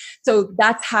 So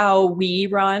that's how we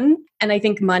run. And I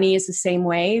think money is the same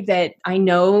way, that I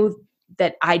know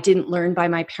that I didn't learn by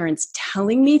my parents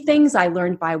telling me things. I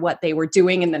learned by what they were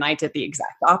doing, and then I did the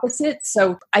exact opposite.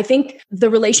 So I think the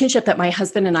relationship that my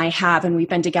husband and I have, and we've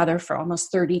been together for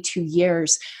almost 32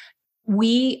 years,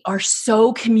 we are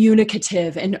so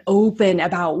communicative and open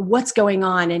about what's going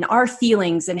on and our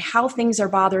feelings and how things are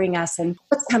bothering us and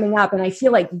what's coming up. And I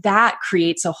feel like that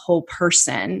creates a whole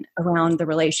person around the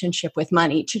relationship with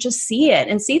money, to just see it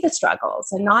and see the struggles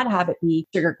and not have it be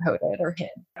sugar-coated or hid.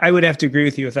 I would have to agree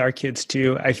with you with our kids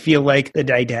too. I feel like the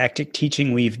didactic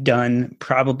teaching we've done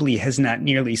probably has not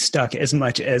nearly stuck as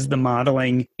much as the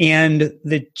modeling and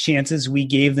the chances we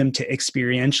gave them to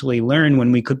experientially learn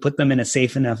when we could put them in a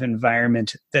safe enough environment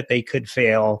that they could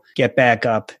fail, get back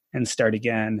up, and start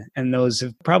again. And those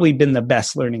have probably been the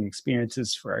best learning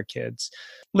experiences for our kids.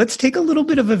 Let's take a little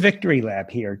bit of a victory lap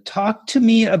here. Talk to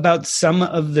me about some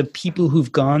of the people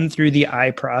who've gone through the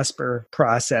iProsper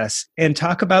process and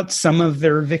talk about some of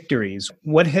their victories.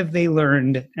 What have they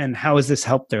learned and how has this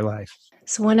helped their life?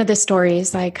 So one of the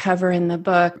stories I cover in the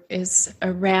book is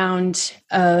around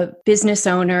a business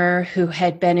owner who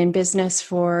had been in business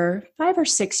for 5 or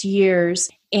 6 years.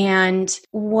 And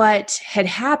what had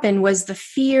happened was the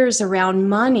fears around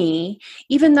money,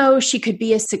 even though she could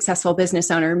be a successful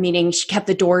business owner, meaning she kept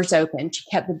the doors open, she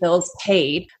kept the bills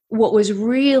paid. What was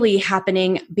really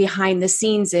happening behind the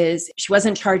scenes is she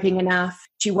wasn't charging enough.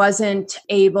 She wasn't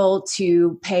able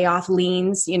to pay off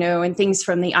liens, and things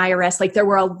from the IRS. Like there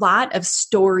were a lot of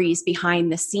stories behind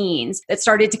the scenes that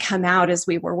started to come out as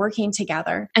we were working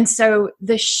together. And so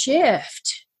the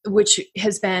shift, which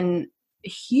has been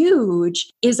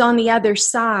huge, is on the other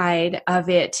side of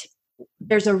it.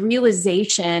 There's a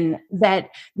realization that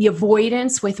the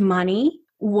avoidance with money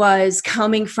was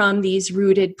coming from these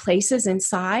rooted places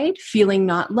inside, feeling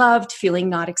not loved, feeling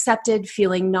not accepted,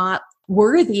 feeling not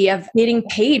worthy of getting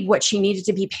paid what she needed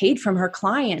to be paid from her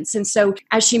clients. And so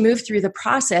as she moved through the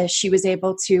process, she was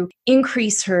able to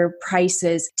increase her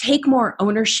prices, take more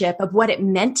ownership of what it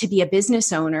meant to be a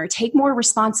business owner, take more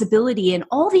responsibility, and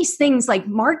all these things like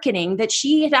marketing that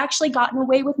she had actually gotten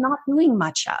away with not doing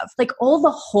much of. Like all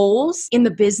the holes in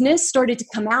the business started to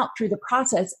come out through the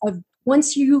process of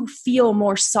once you feel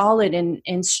more solid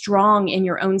and strong in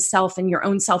your own self and your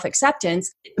own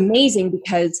self-acceptance. It's amazing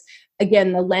because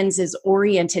again, the lens is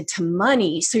oriented to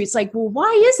money. So it's like, well,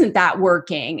 why isn't that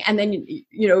working? And then,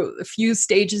 a few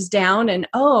stages down and,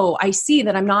 I see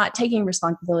that I'm not taking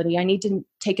responsibility. I need to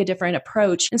take a different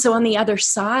approach. And so on the other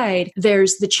side,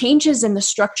 there's the changes in the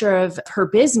structure of her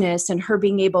business and her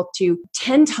being able to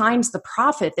 10 times the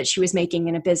profit that she was making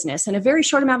in a business in a very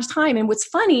short amount of time. And what's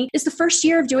funny is the first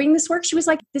year of doing this work, she was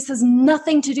like, this has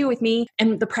nothing to do with me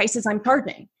and the prices I'm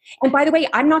charging. And by the way,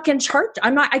 I'm not going to charge.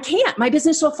 I can't. My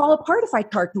business will fall apart if I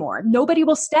charge more. Nobody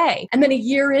will stay. And then a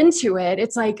year into it,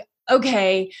 it's like,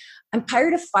 okay, I'm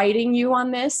tired of fighting you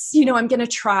on this. I'm going to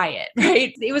try it,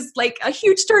 right? It was like a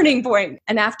huge turning point.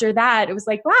 And after that, it was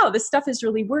like, wow, this stuff is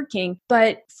really working.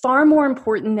 But far more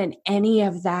important than any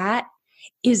of that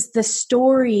is the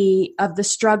story of the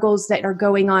struggles that are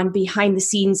going on behind the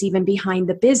scenes, even behind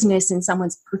the business in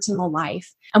someone's personal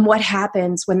life. And what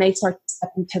happens when they start to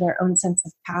step into their own sense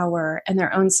of power and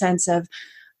their own sense of,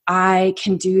 I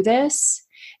can do this.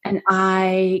 And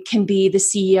I can be the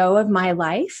CEO of my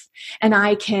life and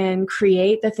I can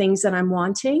create the things that I'm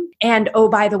wanting. And oh,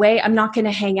 by the way, I'm not going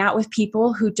to hang out with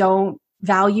people who don't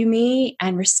value me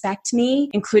and respect me,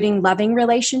 including loving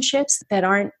relationships that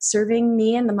aren't serving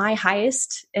me in my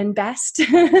highest and best.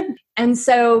 And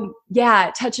so, yeah,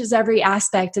 it touches every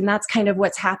aspect. And that's kind of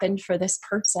what's happened for this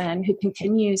person who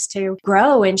continues to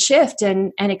grow and shift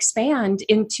and expand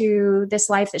into this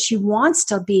life that she wants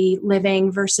to be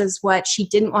living versus what she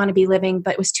didn't want to be living,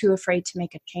 but was too afraid to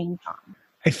make a change on.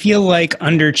 I feel like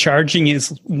undercharging is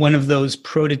one of those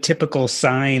prototypical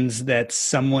signs that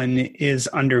someone is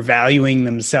undervaluing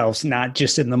themselves, not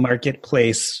just in the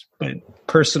marketplace, but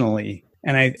personally.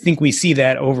 And I think we see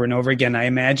that over and over again. I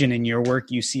imagine in your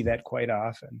work, you see that quite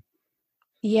often.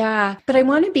 Yeah, but I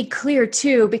want to be clear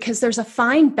too, because there's a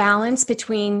fine balance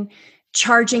between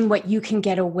charging what you can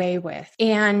get away with.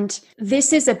 And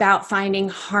this is about finding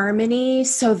harmony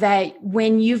so that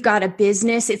when you've got a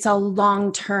business, it's a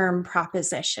long-term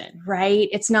proposition, right?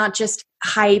 It's not just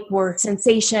hype or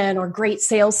sensation or great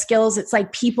sales skills. It's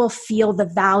like people feel the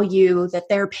value that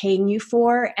they're paying you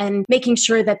for and making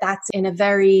sure that that's in a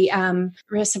very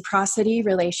reciprocity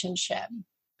relationship.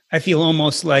 I feel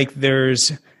almost like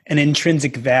there's an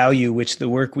intrinsic value, which the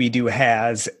work we do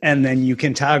has, and then you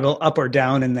can toggle up or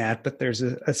down in that, but there's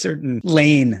a certain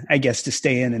lane, I guess, to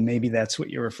stay in, and maybe that's what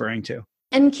you're referring to.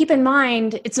 And keep in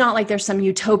mind, it's not like there's some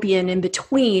utopian in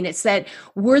between. It's that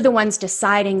we're the ones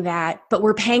deciding that, but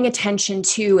we're paying attention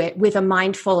to it with a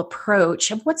mindful approach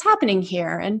of what's happening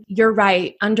here. And you're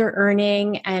right,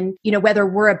 under-earning and, whether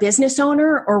we're a business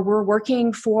owner or we're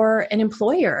working for an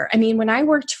employer. I mean, when I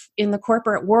worked in the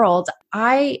corporate world,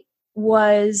 I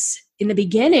was in the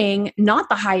beginning not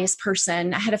the highest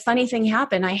person. I had a funny thing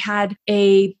happen. I had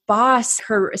a boss,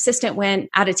 her assistant went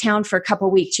out of town for a couple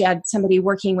of weeks. She had somebody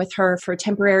working with her for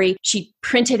temporary. She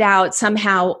printed out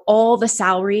somehow all the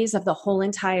salaries of the whole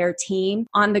entire team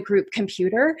on the group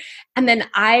computer. And then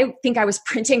I think I was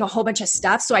printing a whole bunch of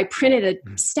stuff. So I printed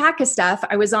a stack of stuff.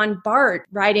 I was on BART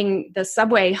riding the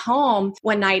subway home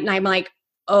one night and I'm like,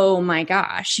 oh my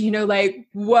gosh,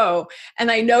 whoa.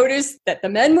 And I noticed that the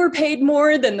men were paid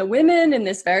more than the women in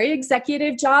this very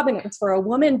executive job. And it was for a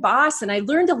woman boss. And I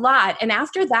learned a lot. And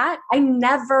after that, I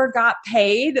never got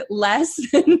paid less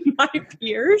than my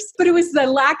peers. But it was the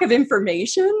lack of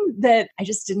information that I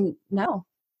just didn't know.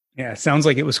 Yeah, sounds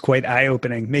like it was quite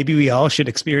eye-opening. Maybe we all should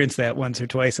experience that once or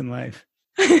twice in life.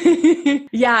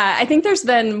 Yeah, I think there's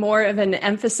been more of an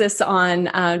emphasis on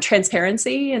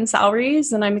transparency in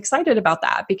salaries. And I'm excited about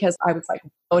that because I was like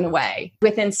blown away.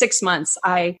 Within 6 months,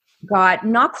 I got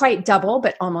not quite double,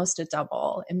 but almost a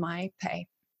double in my pay.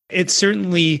 It's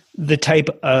certainly the type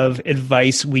of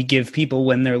advice we give people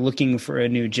when they're looking for a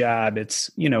new job.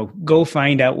 It's, go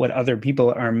find out what other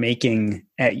people are making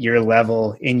at your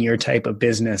level in your type of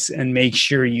business and make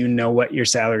sure you know what your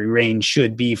salary range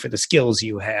should be for the skills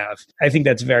you have. I think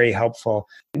that's very helpful.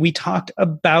 We talked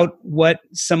about what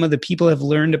some of the people have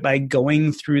learned by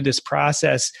going through this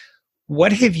process.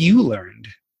 What have you learned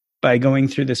by going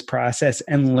through this process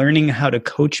and learning how to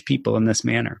coach people in this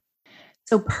manner?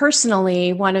 So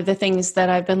personally, one of the things that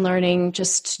I've been learning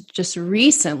just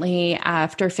recently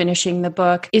after finishing the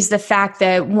book is the fact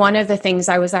that one of the things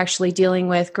I was actually dealing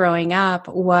with growing up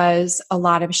was a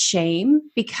lot of shame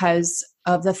because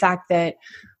of the fact that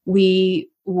we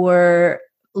were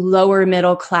lower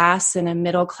middle class in a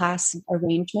middle class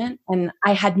arrangement. And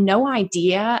I had no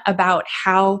idea about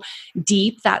how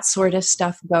deep that sort of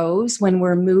stuff goes when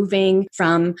we're moving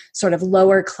from sort of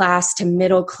lower class to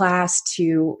middle class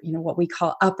to, what we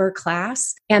call upper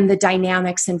class and the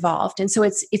dynamics involved. And so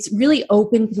it's really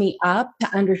opened me up to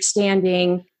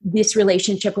understanding this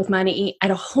relationship with money at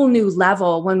a whole new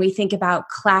level when we think about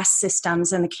class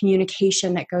systems and the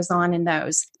communication that goes on in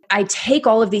those. I take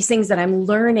all of these things that I'm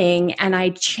learning and I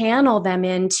channel them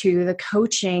into the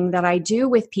coaching that I do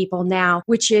with people now,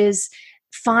 which is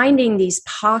finding these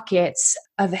pockets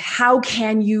of how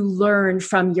can you learn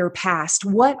from your past?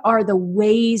 What are the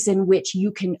ways in which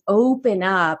you can open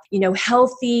up,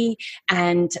 healthy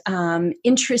and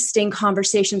interesting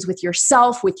conversations with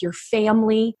yourself, with your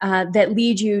family, that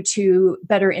lead you to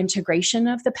better integration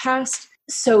of the past?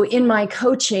 So in my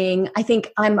coaching, I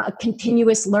think I'm a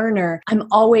continuous learner. I'm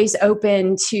always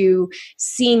open to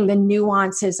seeing the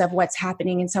nuances of what's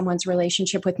happening in someone's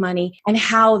relationship with money and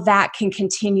how that can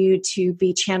continue to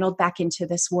be channeled back into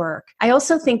this work. I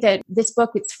also think that this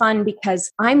book, it's fun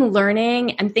because I'm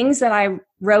learning, and things that I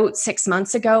wrote 6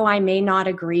 months ago, I may not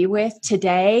agree with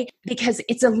today, because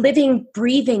it's a living,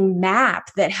 breathing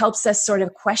map that helps us sort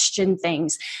of question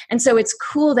things. And so it's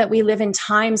cool that we live in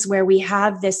times where we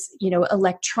have this,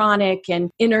 electronic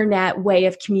and internet way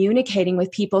of communicating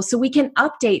with people, so we can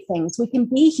update things. We can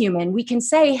be human. We can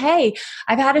say, hey,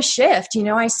 I've had a shift.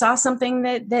 I saw something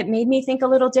that made me think a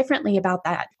little differently about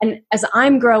that. And as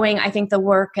I'm growing, I think the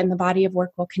work and the body of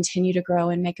work will continue to grow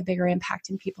and make a bigger impact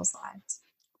in people's lives.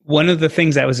 One of the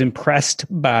things I was impressed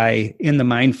by in The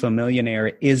Mindful Millionaire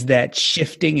is that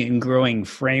shifting and growing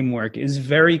framework is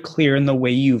very clear in the way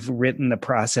you've written the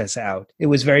process out. It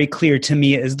was very clear to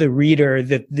me as the reader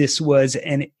that this was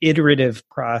an iterative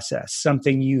process,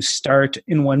 something you start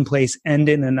in one place, end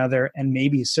in another, and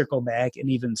maybe circle back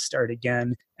and even start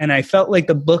again. And I felt like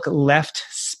the book left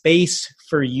space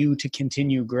for you to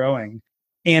continue growing.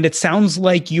 And it sounds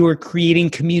like you're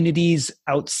creating communities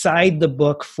outside the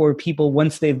book for people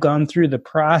once they've gone through the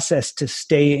process to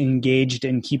stay engaged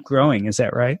and keep growing. Is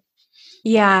that right?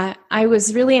 Yeah, I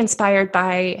was really inspired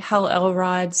by Hal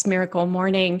Elrod's Miracle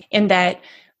Morning, in that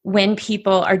when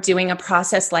people are doing a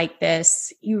process like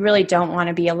this, you really don't want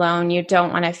to be alone. You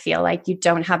don't want to feel like you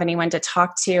don't have anyone to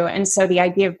talk to. And so the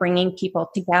idea of bringing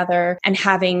people together and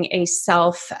having a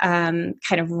self kind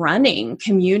of running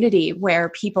community where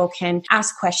people can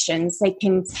ask questions, they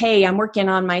can, hey, I'm working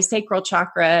on my sacral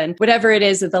chakra, and whatever it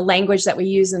is, the language that we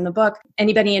use in the book,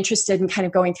 anybody interested in kind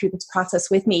of going through this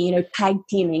process with me, tag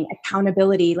teaming,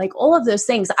 accountability, like all of those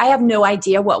things. I have no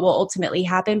idea what will ultimately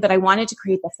happen, but I wanted to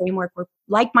create the framework where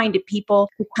like-minded people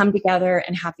who come together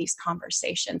and have these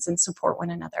conversations and support one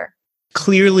another.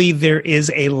 Clearly, there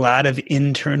is a lot of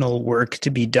internal work to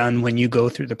be done when you go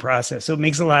through the process. So it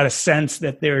makes a lot of sense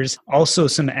that there's also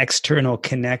some external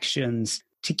connections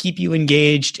to keep you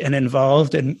engaged and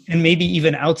involved, and maybe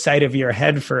even outside of your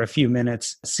head for a few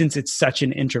minutes, since it's such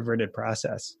an introverted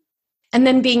process. And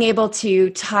then being able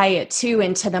to tie it too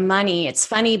into the money. It's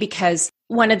funny because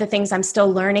one of the things I'm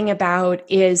still learning about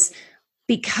is,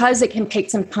 because it can take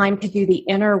some time to do the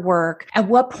inner work, at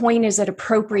what point is it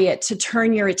appropriate to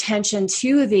turn your attention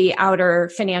to the outer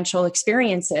financial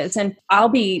experiences? And I'll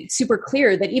be super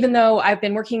clear that even though I've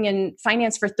been working in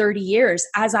finance for 30 years,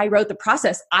 as I wrote the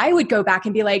process, I would go back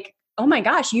and be like, oh my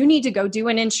gosh, you need to go do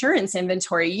an insurance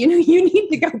inventory. You need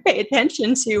to go pay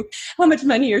attention to how much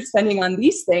money you're spending on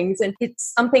these things. And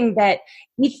it's something that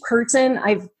each person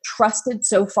I've trusted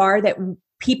so far, that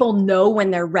people know when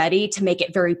they're ready to make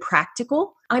it very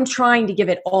practical. I'm trying to give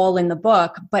it all in the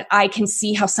book, but I can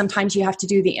see how sometimes you have to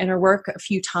do the inner work a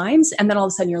few times. And then all of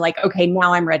a sudden you're like, okay,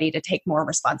 now I'm ready to take more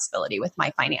responsibility with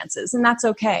my finances. And that's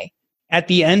okay. At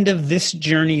the end of this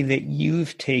journey that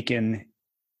you've taken,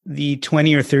 the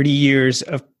 20 or 30 years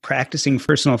of practicing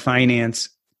personal finance,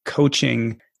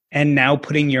 coaching, and now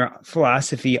putting your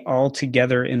philosophy all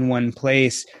together in one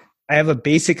place, I have a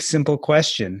basic, simple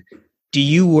question. Do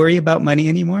you worry about money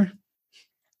anymore?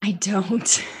 I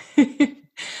don't.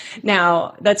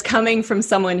 Now, that's coming from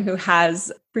someone who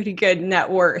has pretty good net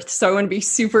worth. So I want to be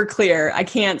super clear. I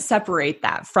can't separate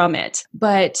that from it.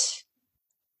 But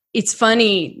it's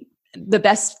funny. The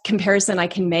best comparison I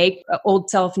can make, old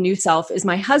self, new self, is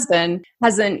my husband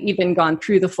hasn't even gone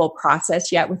through the full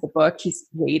process yet with the book. He's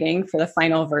waiting for the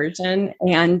final version,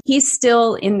 and he's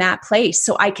still in that place.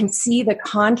 So I can see the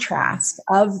contrast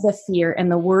of the fear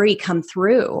and the worry come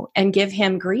through and give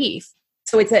him grief.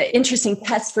 So it's an interesting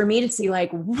test for me to see,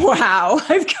 like, wow,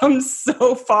 I've come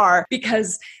so far,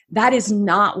 because that is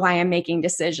not why I'm making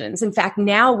decisions. In fact,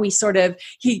 now we sort of,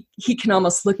 he can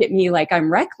almost look at me like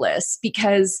I'm reckless,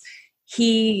 because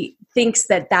he thinks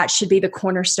that should be the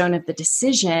cornerstone of the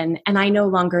decision. And I no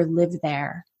longer live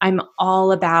there. I'm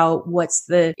all about what's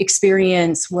the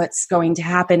experience, what's going to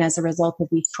happen as a result of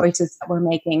these choices that we're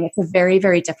making. It's a very,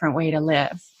 very different way to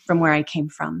live from where I came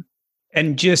from.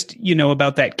 And just,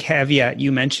 about that caveat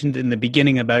you mentioned in the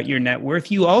beginning about your net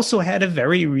worth, you also had a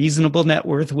very reasonable net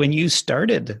worth when you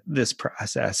started this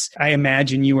process. I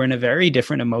imagine you were in a very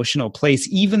different emotional place,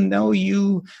 even though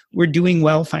you were doing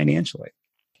well financially.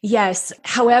 Yes.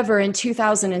 However, in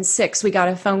 2006, we got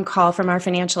a phone call from our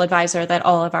financial advisor that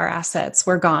all of our assets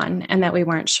were gone and that we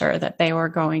weren't sure that they were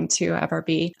going to ever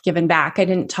be given back. I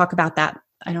didn't talk about that,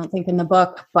 I don't think, in the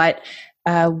book, but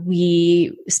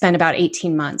we spent about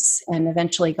 18 months and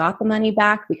eventually got the money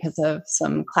back because of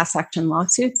some class action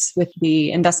lawsuits with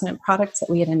the investment products that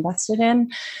we had invested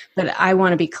in. But I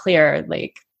want to be clear,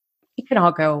 like, it can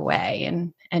all go away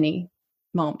in any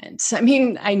moment. I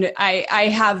mean, I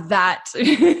have that.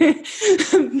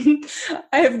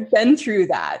 I have been through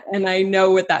that and I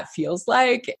know what that feels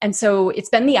like. And so it's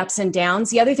been the ups and downs.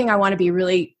 The other thing I want to be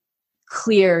really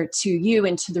clear to you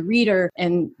and to the reader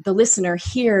and the listener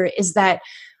here is that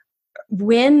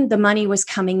when the money was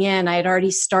coming in, I had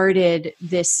already started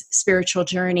this spiritual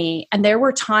journey. And there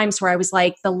were times where I was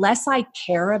like, the less I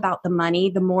care about the money,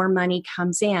 the more money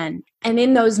comes in. And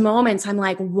in those moments, I'm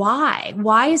like, why?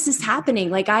 Why is this happening?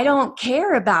 Like, I don't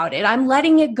care about it. I'm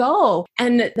letting it go.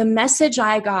 And the message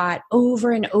I got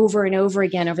over and over and over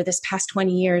again over this past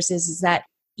 20 years is that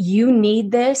you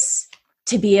need this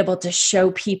to be able to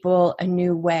show people a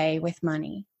new way with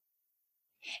money.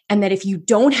 And that if you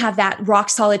don't have that rock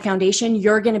solid foundation,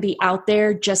 you're going to be out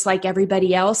there just like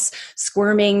everybody else,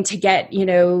 squirming to get,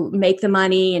 make the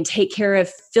money and take care of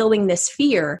filling this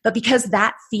fear. But because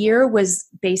that fear was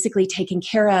basically taken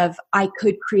care of, I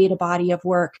could create a body of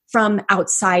work from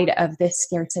outside of this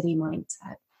scarcity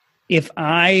mindset. If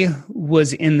I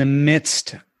was in the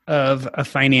midst of a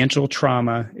financial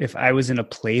trauma, if I was in a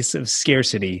place of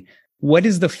scarcity, what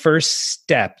is the first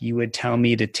step you would tell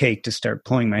me to take to start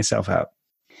pulling myself out?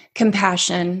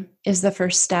 Compassion is the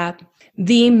first step.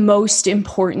 The most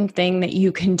important thing that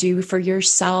you can do for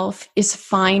yourself is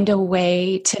find a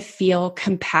way to feel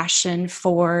compassion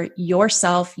for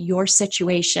yourself, your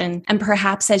situation. And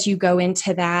perhaps as you go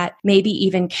into that, maybe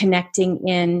even connecting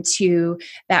into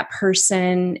that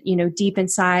person, deep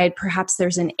inside, perhaps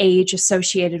there's an age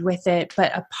associated with it,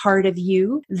 but a part of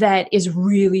you that is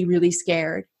really, really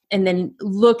scared. And then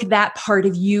look that part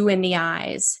of you in the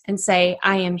eyes and say,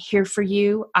 I am here for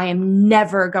you. I am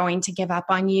never going to give up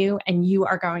on you, and you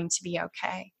are going to be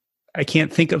okay. I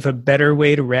can't think of a better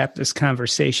way to wrap this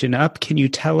conversation up. Can you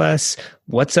tell us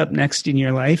what's up next in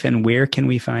your life and where can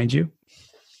we find you?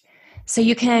 So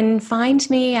you can find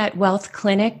me at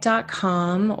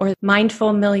wealthclinic.com or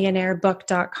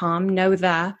mindfulmillionairebook.com, know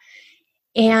that.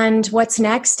 And what's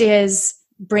next is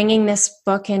bringing this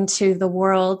book into the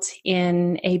world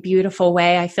in a beautiful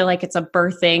way. I feel like it's a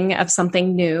birthing of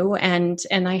something new, and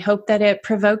I hope that it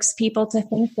provokes people to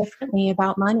think differently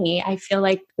about money. I feel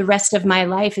like the rest of my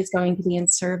life is going to be in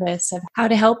service of how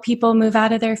to help people move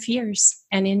out of their fears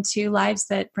and into lives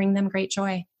that bring them great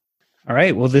joy. All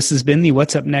right. Well, this has been the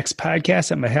What's Up Next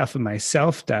podcast. On behalf of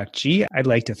myself, Doc G, I'd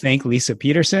like to thank Lisa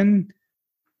Peterson.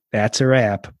 That's a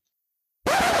wrap.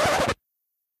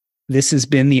 This has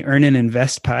been the Earn and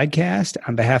Invest podcast.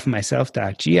 On behalf of myself,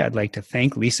 Doc G, I'd like to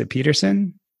thank Lisa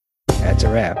Peterson. That's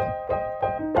a wrap.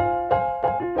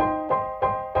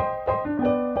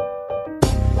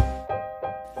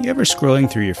 You ever scrolling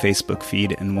through your Facebook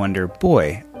feed and wonder,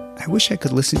 boy, I wish I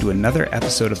could listen to another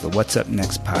episode of the What's Up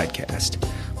Next podcast?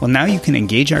 Well, now you can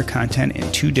engage our content in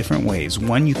two different ways.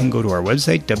 One, you can go to our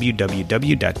website,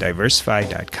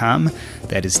 www.diversefy.com.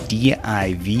 That is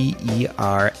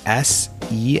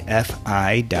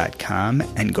DIVERSEFI.com,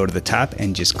 and go to the top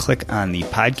and just click on the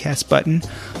podcast button.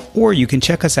 Or you can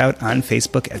check us out on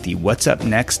Facebook at the What's Up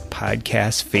Next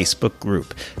podcast Facebook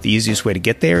group. The easiest way to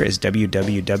get there is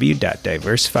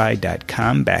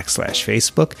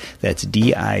www.diversefy.com/Facebook. That's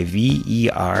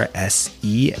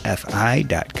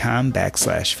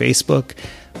DIVERSEFI.com/Facebook.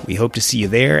 We hope to see you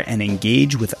there and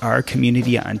engage with our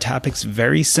community on topics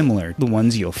very similar to the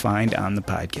ones you'll find on the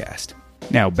podcast.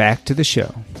 Now back to the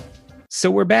show. So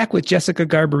we're back with Jessica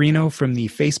Garbarino from the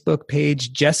Facebook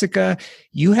page. Jessica,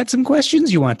 you had some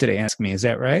questions you wanted to ask me. Is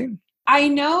that right? I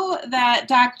know that,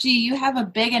 Doc G, you have a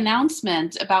big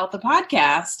announcement about the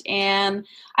podcast, and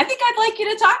I think I'd like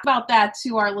you to talk about that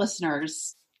to our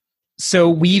listeners. So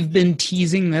we've been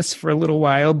teasing this for a little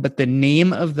while, but the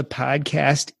name of the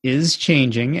podcast is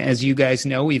changing. As you guys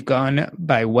know, we've gone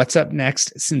by What's Up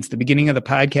Next since the beginning of the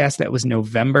podcast. That was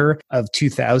November of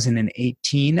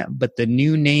 2018. But the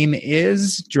new name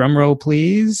is, drumroll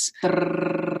please,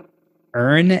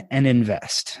 Earn and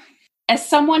Invest. As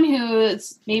someone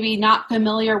who's maybe not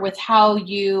familiar with how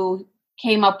you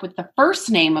came up with the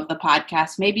first name of the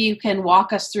podcast, maybe you can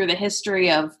walk us through the history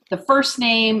of the first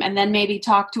name and then maybe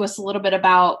talk to us a little bit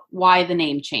about why the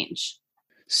name change.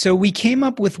 So we came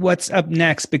up with What's Up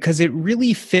Next because it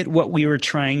really fit what we were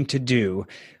trying to do.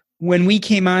 when we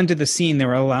came onto the scene, there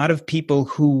were a lot of people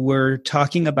who were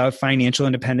talking about financial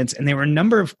independence, and there were a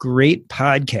number of great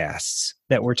podcasts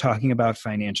that were talking about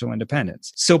financial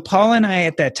independence. So Paul and I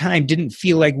at that time didn't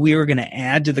feel like we were going to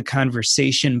add to the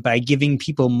conversation by giving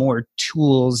people more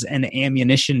tools and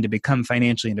ammunition to become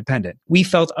financially independent. We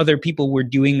felt other people were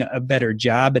doing a better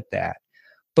job at that.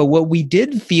 But what we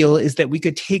did feel is that we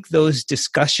could take those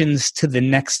discussions to the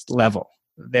next level,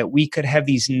 that we could have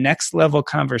these next level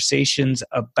conversations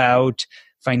about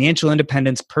financial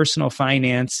independence, personal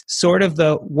finance, sort of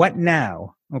the what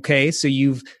now, okay? So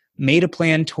you've made a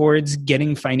plan towards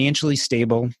getting financially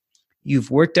stable. You've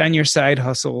worked on your side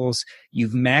hustles.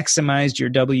 You've maximized your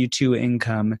W-2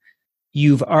 income.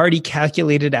 You've already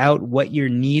calculated out what your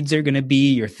needs are going to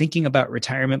be. You're thinking about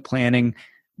retirement planning.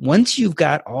 Once you've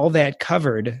got all that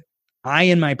covered, I,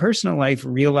 in my personal life,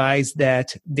 realized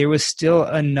that there was still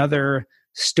another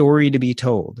story to be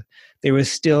told. There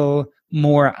was still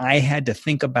more I had to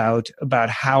think about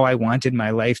how I wanted my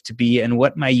life to be and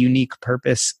what my unique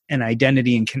purpose and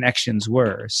identity and connections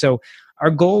were. So our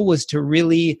goal was to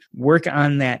really work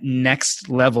on that next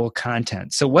level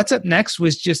content. So What's Up Next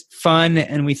was just fun,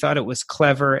 and we thought it was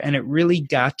clever, and it really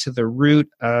got to the root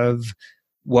of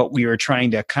what we were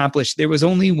trying to accomplish. There was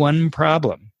only one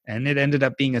problem, and it ended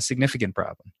up being a significant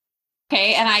problem.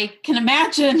 Okay, and I can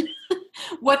imagine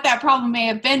what that problem may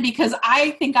have been, because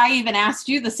I think I even asked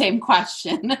you the same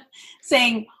question,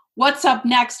 saying, what's up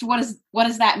next? What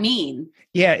does that mean?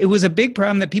 Yeah, it was a big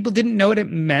problem that people didn't know what it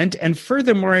meant. And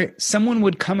furthermore, someone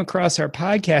would come across our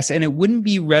podcast and it wouldn't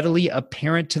be readily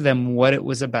apparent to them what it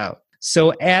was about.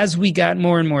 So as we got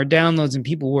more and more downloads and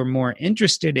people were more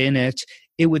interested in it,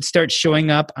 it would start showing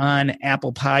up on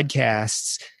Apple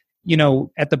Podcasts,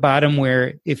 at the bottom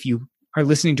where if you are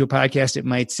listening to a podcast, it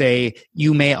might say,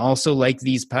 you may also like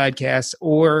these podcasts.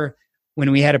 Or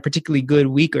when we had a particularly good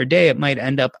week or day, it might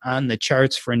end up on the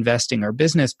charts for investing or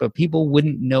business, but people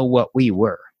wouldn't know what we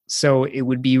were. So it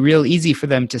would be real easy for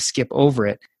them to skip over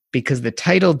it because the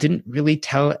title didn't really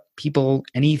tell people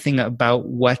anything about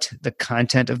what the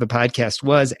content of the podcast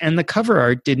was. And the cover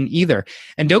art didn't either.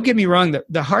 And don't get me wrong,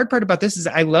 the hard part about this is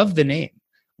I love the name.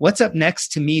 What's Up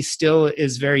Next to me still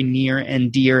is very near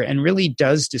and dear and really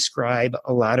does describe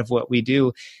a lot of what we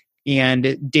do.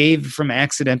 And Dave from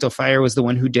Accidental Fire was the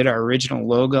one who did our original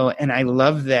logo. And I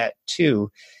love that too.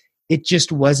 It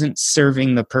just wasn't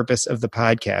serving the purpose of the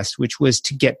podcast, which was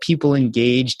to get people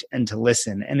engaged and to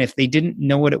listen. And if they didn't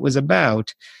know what it was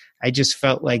about, I just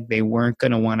felt like they weren't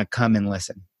going to want to come and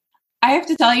listen. I have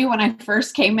to tell you, when I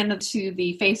first came into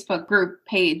the Facebook group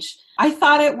page, I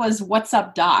thought it was What's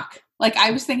Up Doc. Like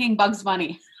I was thinking Bugs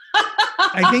Bunny.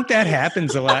 I think that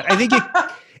happens a lot. I think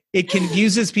it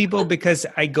confuses people because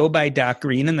I go by Doc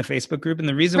Green in the Facebook group. And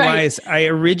the reason why is I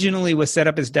originally was set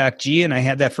up as Doc G, and I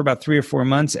had that for about 3 or 4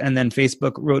 months. And then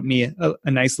Facebook wrote me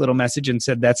a nice little message and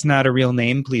said, that's not a real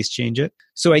name. Please change it.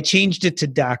 So I changed it to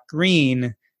Doc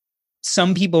Green.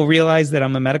 Some people realize that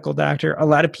I'm a medical doctor. A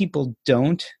lot of people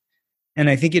don't. And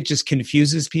I think it just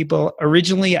confuses people.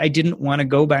 Originally, I didn't want to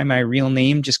go by my real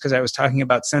name just because I was talking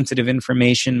about sensitive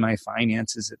information, my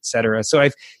finances, et cetera. So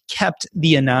I've kept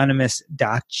the anonymous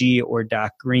Doc G or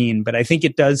Doc Green, but I think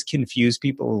it does confuse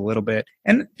people a little bit.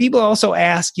 And people also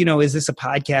ask, is this a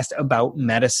podcast about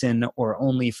medicine or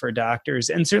only for doctors?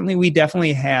 And certainly we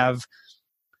definitely have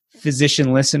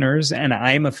physician listeners, and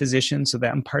I'm a physician, so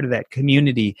that I'm part of that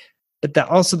community. But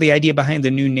also the idea behind the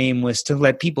new name was to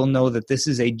let people know that this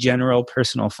is a general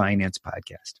personal finance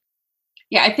podcast.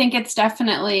 Yeah, I think it's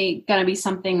definitely going to be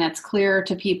something that's clear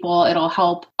to people. It'll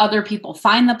help other people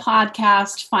find the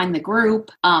podcast, find the group,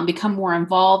 become more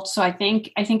involved. So I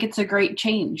think it's a great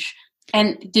change.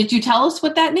 And did you tell us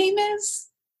what that name is?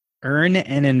 Earn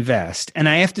and Invest. And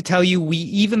I have to tell you, we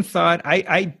even thought,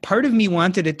 part of me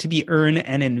wanted it to be Earn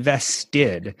and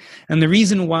Invested. And the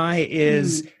reason why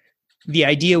is the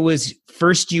idea was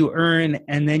first you earn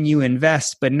and then you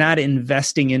invest, but not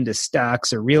investing into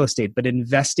stocks or real estate, but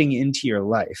investing into your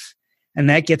life. And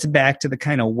that gets back to the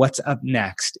kind of what's up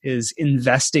next is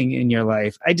investing in your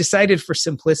life. I decided for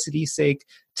simplicity's sake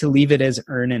to leave it as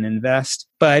Earn and Invest,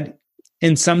 but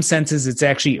in some senses, it's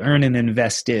actually Earn and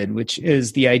Invested, which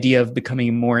is the idea of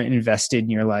becoming more invested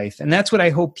in your life. And that's what I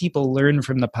hope people learn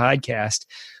from the podcast.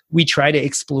 We try to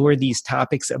explore these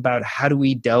topics about how do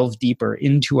we delve deeper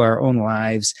into our own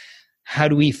lives? How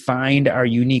do we find our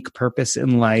unique purpose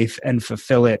in life and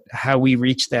fulfill it? How we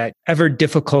reach that ever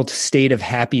difficult state of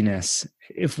happiness.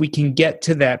 If we can get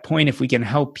to that point, if we can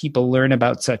help people learn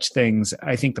about such things,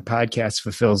 I think the podcast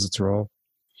fulfills its role.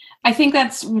 I think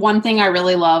that's one thing I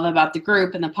really love about the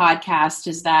group and the podcast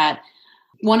is that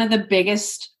one of the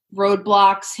biggest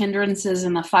roadblocks, hindrances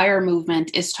in the FIRE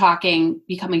movement is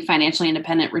becoming financially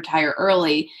independent, retire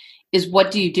early, is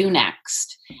what do you do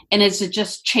next? And is it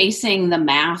just chasing the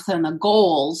math and the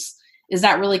goals? Is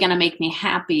that really going to make me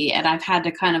happy? And I've had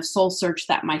to kind of soul search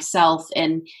that myself,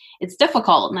 and it's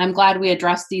difficult. And I'm glad we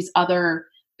addressed these other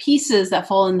pieces that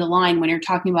fall into line when you're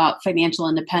talking about financial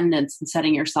independence and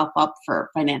setting yourself up for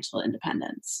financial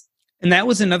independence. And that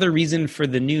was another reason for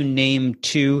the new name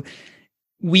too.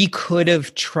 We could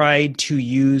have tried to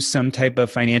use some type of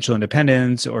financial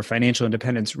independence or financial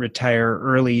independence retire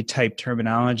early type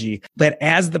terminology. But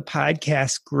as the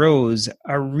podcast grows,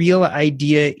 our real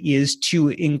idea is to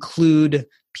include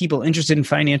people interested in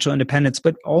financial independence,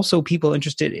 but also people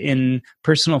interested in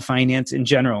personal finance in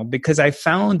general, because I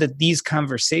found that these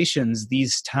conversations,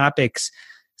 these topics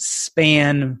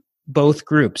span both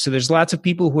groups. So there's lots of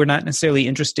people who are not necessarily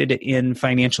interested in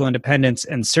financial independence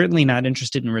and certainly not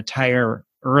interested in retire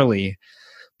early,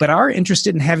 but are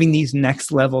interested in having these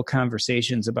next level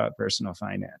conversations about personal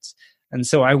finance. And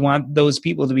so I want those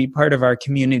people to be part of our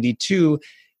community too,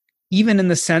 even in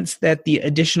the sense that the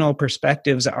additional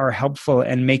perspectives are helpful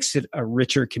and makes it a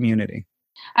richer community.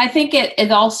 I think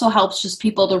it also helps just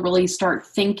people to really start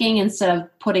thinking instead of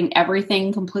putting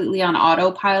everything completely on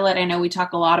autopilot. I know we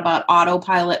talk a lot about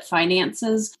autopilot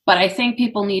finances, but I think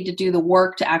people need to do the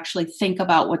work to actually think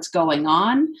about what's going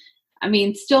on. I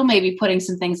mean, still maybe putting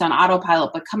some things on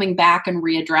autopilot, but coming back and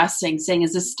readdressing, saying,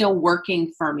 is this still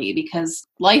working for me? Because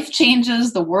life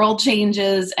changes, the world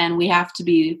changes, and we have to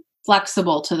be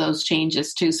flexible to those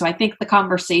changes too. So I think the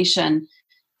conversation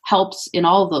helps in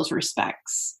all of those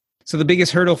respects. So the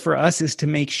biggest hurdle for us is to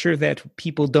make sure that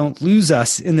people don't lose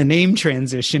us in the name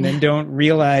transition and don't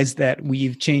realize that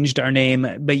we've changed our name,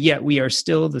 but yet we are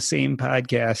still the same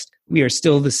podcast. We are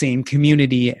still the same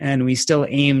community, and we still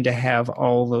aim to have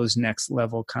all those next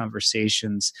level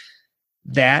conversations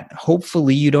that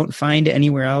hopefully you don't find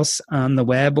anywhere else on the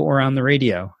web or on the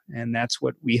radio. And that's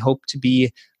what we hope to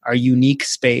be our unique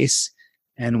space,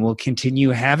 and we'll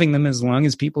continue having them as long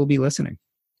as people will be listening.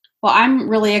 Well, I'm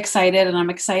really excited, and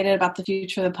I'm excited about the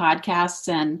future of the podcast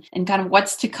and kind of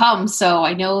what's to come. So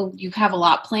I know you have a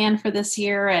lot planned for this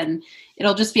year, and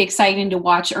it'll just be exciting to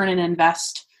watch Earn and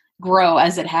Invest grow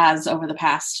as it has over the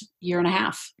past year and a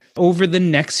half. Over the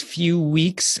next few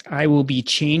weeks, I will be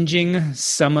changing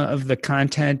some of the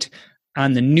content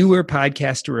on the newer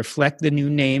podcast to reflect the new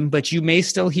name, but you may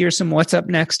still hear some What's Up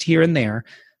Next here and there.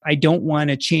 I don't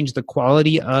want to change the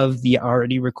quality of the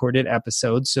already recorded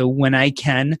episodes. So when I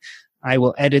can, I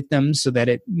will edit them so that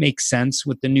it makes sense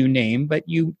with the new name. But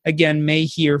you, again, may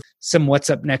hear some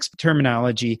What's Up Next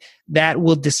terminology. That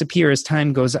will disappear as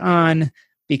time goes on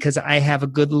because I have a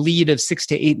good lead of 6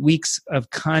 to 8 weeks of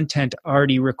content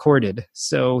already recorded.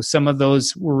 So some of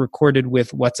those were recorded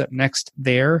with What's Up Next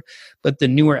there, but the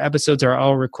newer episodes are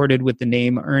all recorded with the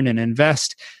name Earn and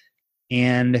Invest.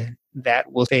 And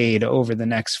that will fade over the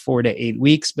next 4 to 8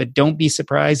 weeks, but don't be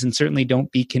surprised and certainly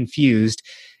don't be confused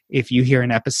if you hear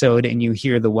an episode and you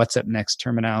hear the What's Up Next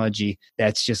terminology.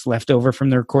 That's just left over from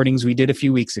the recordings we did a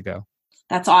few weeks ago.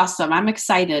 That's awesome. I'm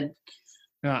excited.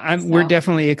 We're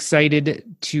definitely excited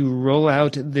to roll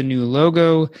out the new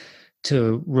logo,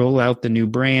 to roll out the new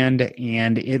brand,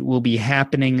 and it will be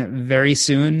happening very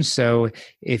soon. So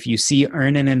if you see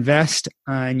Earn and Invest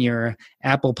on your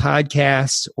Apple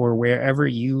Podcasts or wherever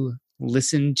you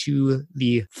listen to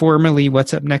the formerly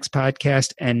What's Up Next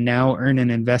podcast and now Earn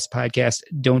and Invest podcast,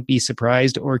 don't be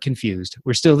surprised or confused.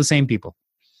 We're still the same people.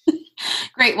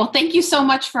 Great. Well, thank you so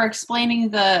much for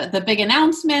explaining the big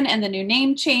announcement and the new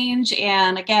name change.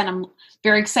 And again, I'm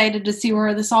very excited to see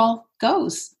where this all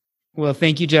goes. Well,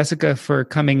 thank you, Jessica, for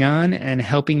coming on and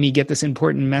helping me get this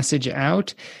important message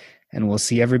out. And we'll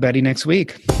see everybody next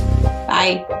week.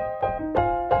 Bye.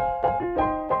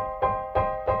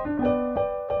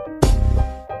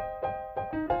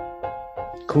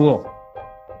 Cool.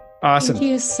 Awesome. Thank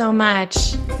you so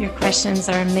much. Your questions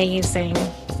are amazing.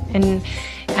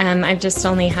 And I've just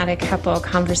only had a couple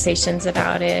conversations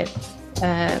about it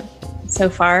so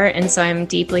far. And so I'm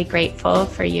deeply grateful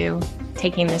for you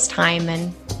taking this time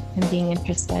and being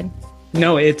interested.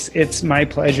 No, it's my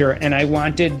pleasure. And I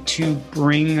wanted to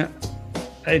bring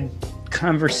a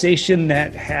conversation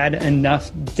that had enough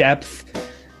depth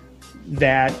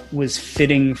that was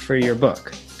fitting for your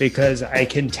book, because I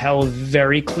can tell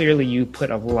very clearly you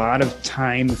put a lot of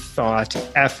time, thought,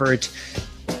 effort,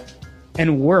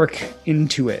 and work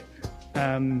into it.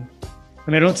 And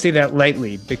I don't say that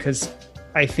lightly, because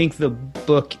I think the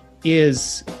book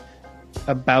is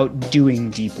about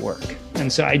doing deep work.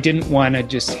 And so I didn't want to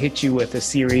just hit you with a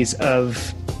series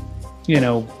of,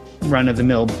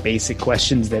 run-of-the-mill basic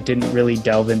questions that didn't really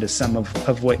delve into some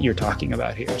of what you're talking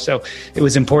about here. So it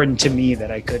was important to me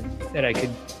that I could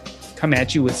come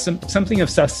at you with something of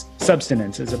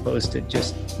substance as opposed to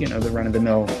just, the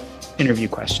run-of-the-mill interview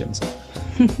questions.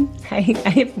 I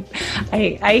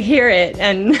hear it,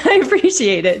 and I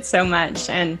appreciate it so much.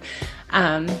 And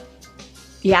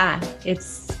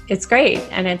it's great,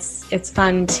 and it's just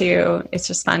fun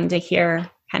to hear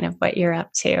kind of what you're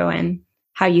up to and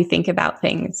how you think about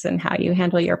things and how you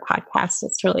handle your podcast.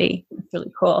 It's really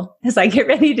cool as I get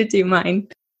ready to do mine.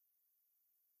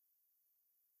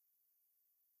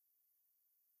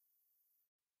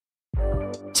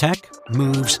 Tech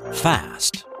moves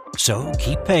fast, so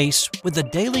keep pace with the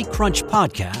Daily Crunch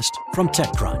podcast from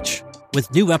TechCrunch.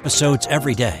 With new episodes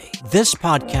every day, this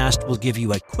podcast will give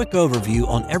you a quick overview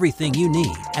on everything you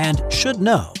need and should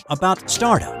know about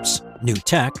startups, new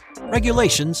tech,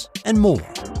 regulations, and more.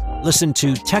 Listen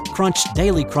to TechCrunch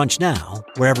Daily Crunch now,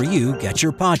 wherever you get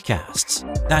your podcasts.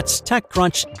 That's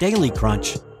TechCrunch Daily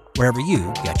Crunch, wherever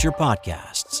you get your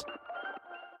podcasts.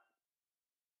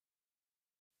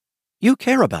 You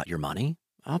care about your money.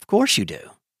 Of course you do.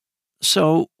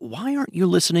 So why aren't you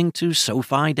listening to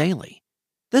SoFi Daily?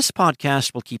 This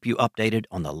podcast will keep you updated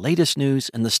on the latest news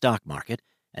in the stock market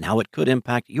and how it could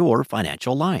impact your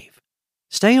financial life.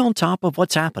 Stay on top of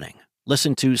what's happening.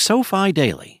 Listen to SoFi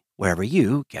Daily, wherever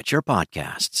you get your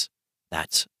podcasts.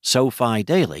 That's SoFi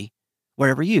Daily,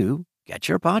 wherever you get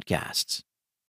your podcasts.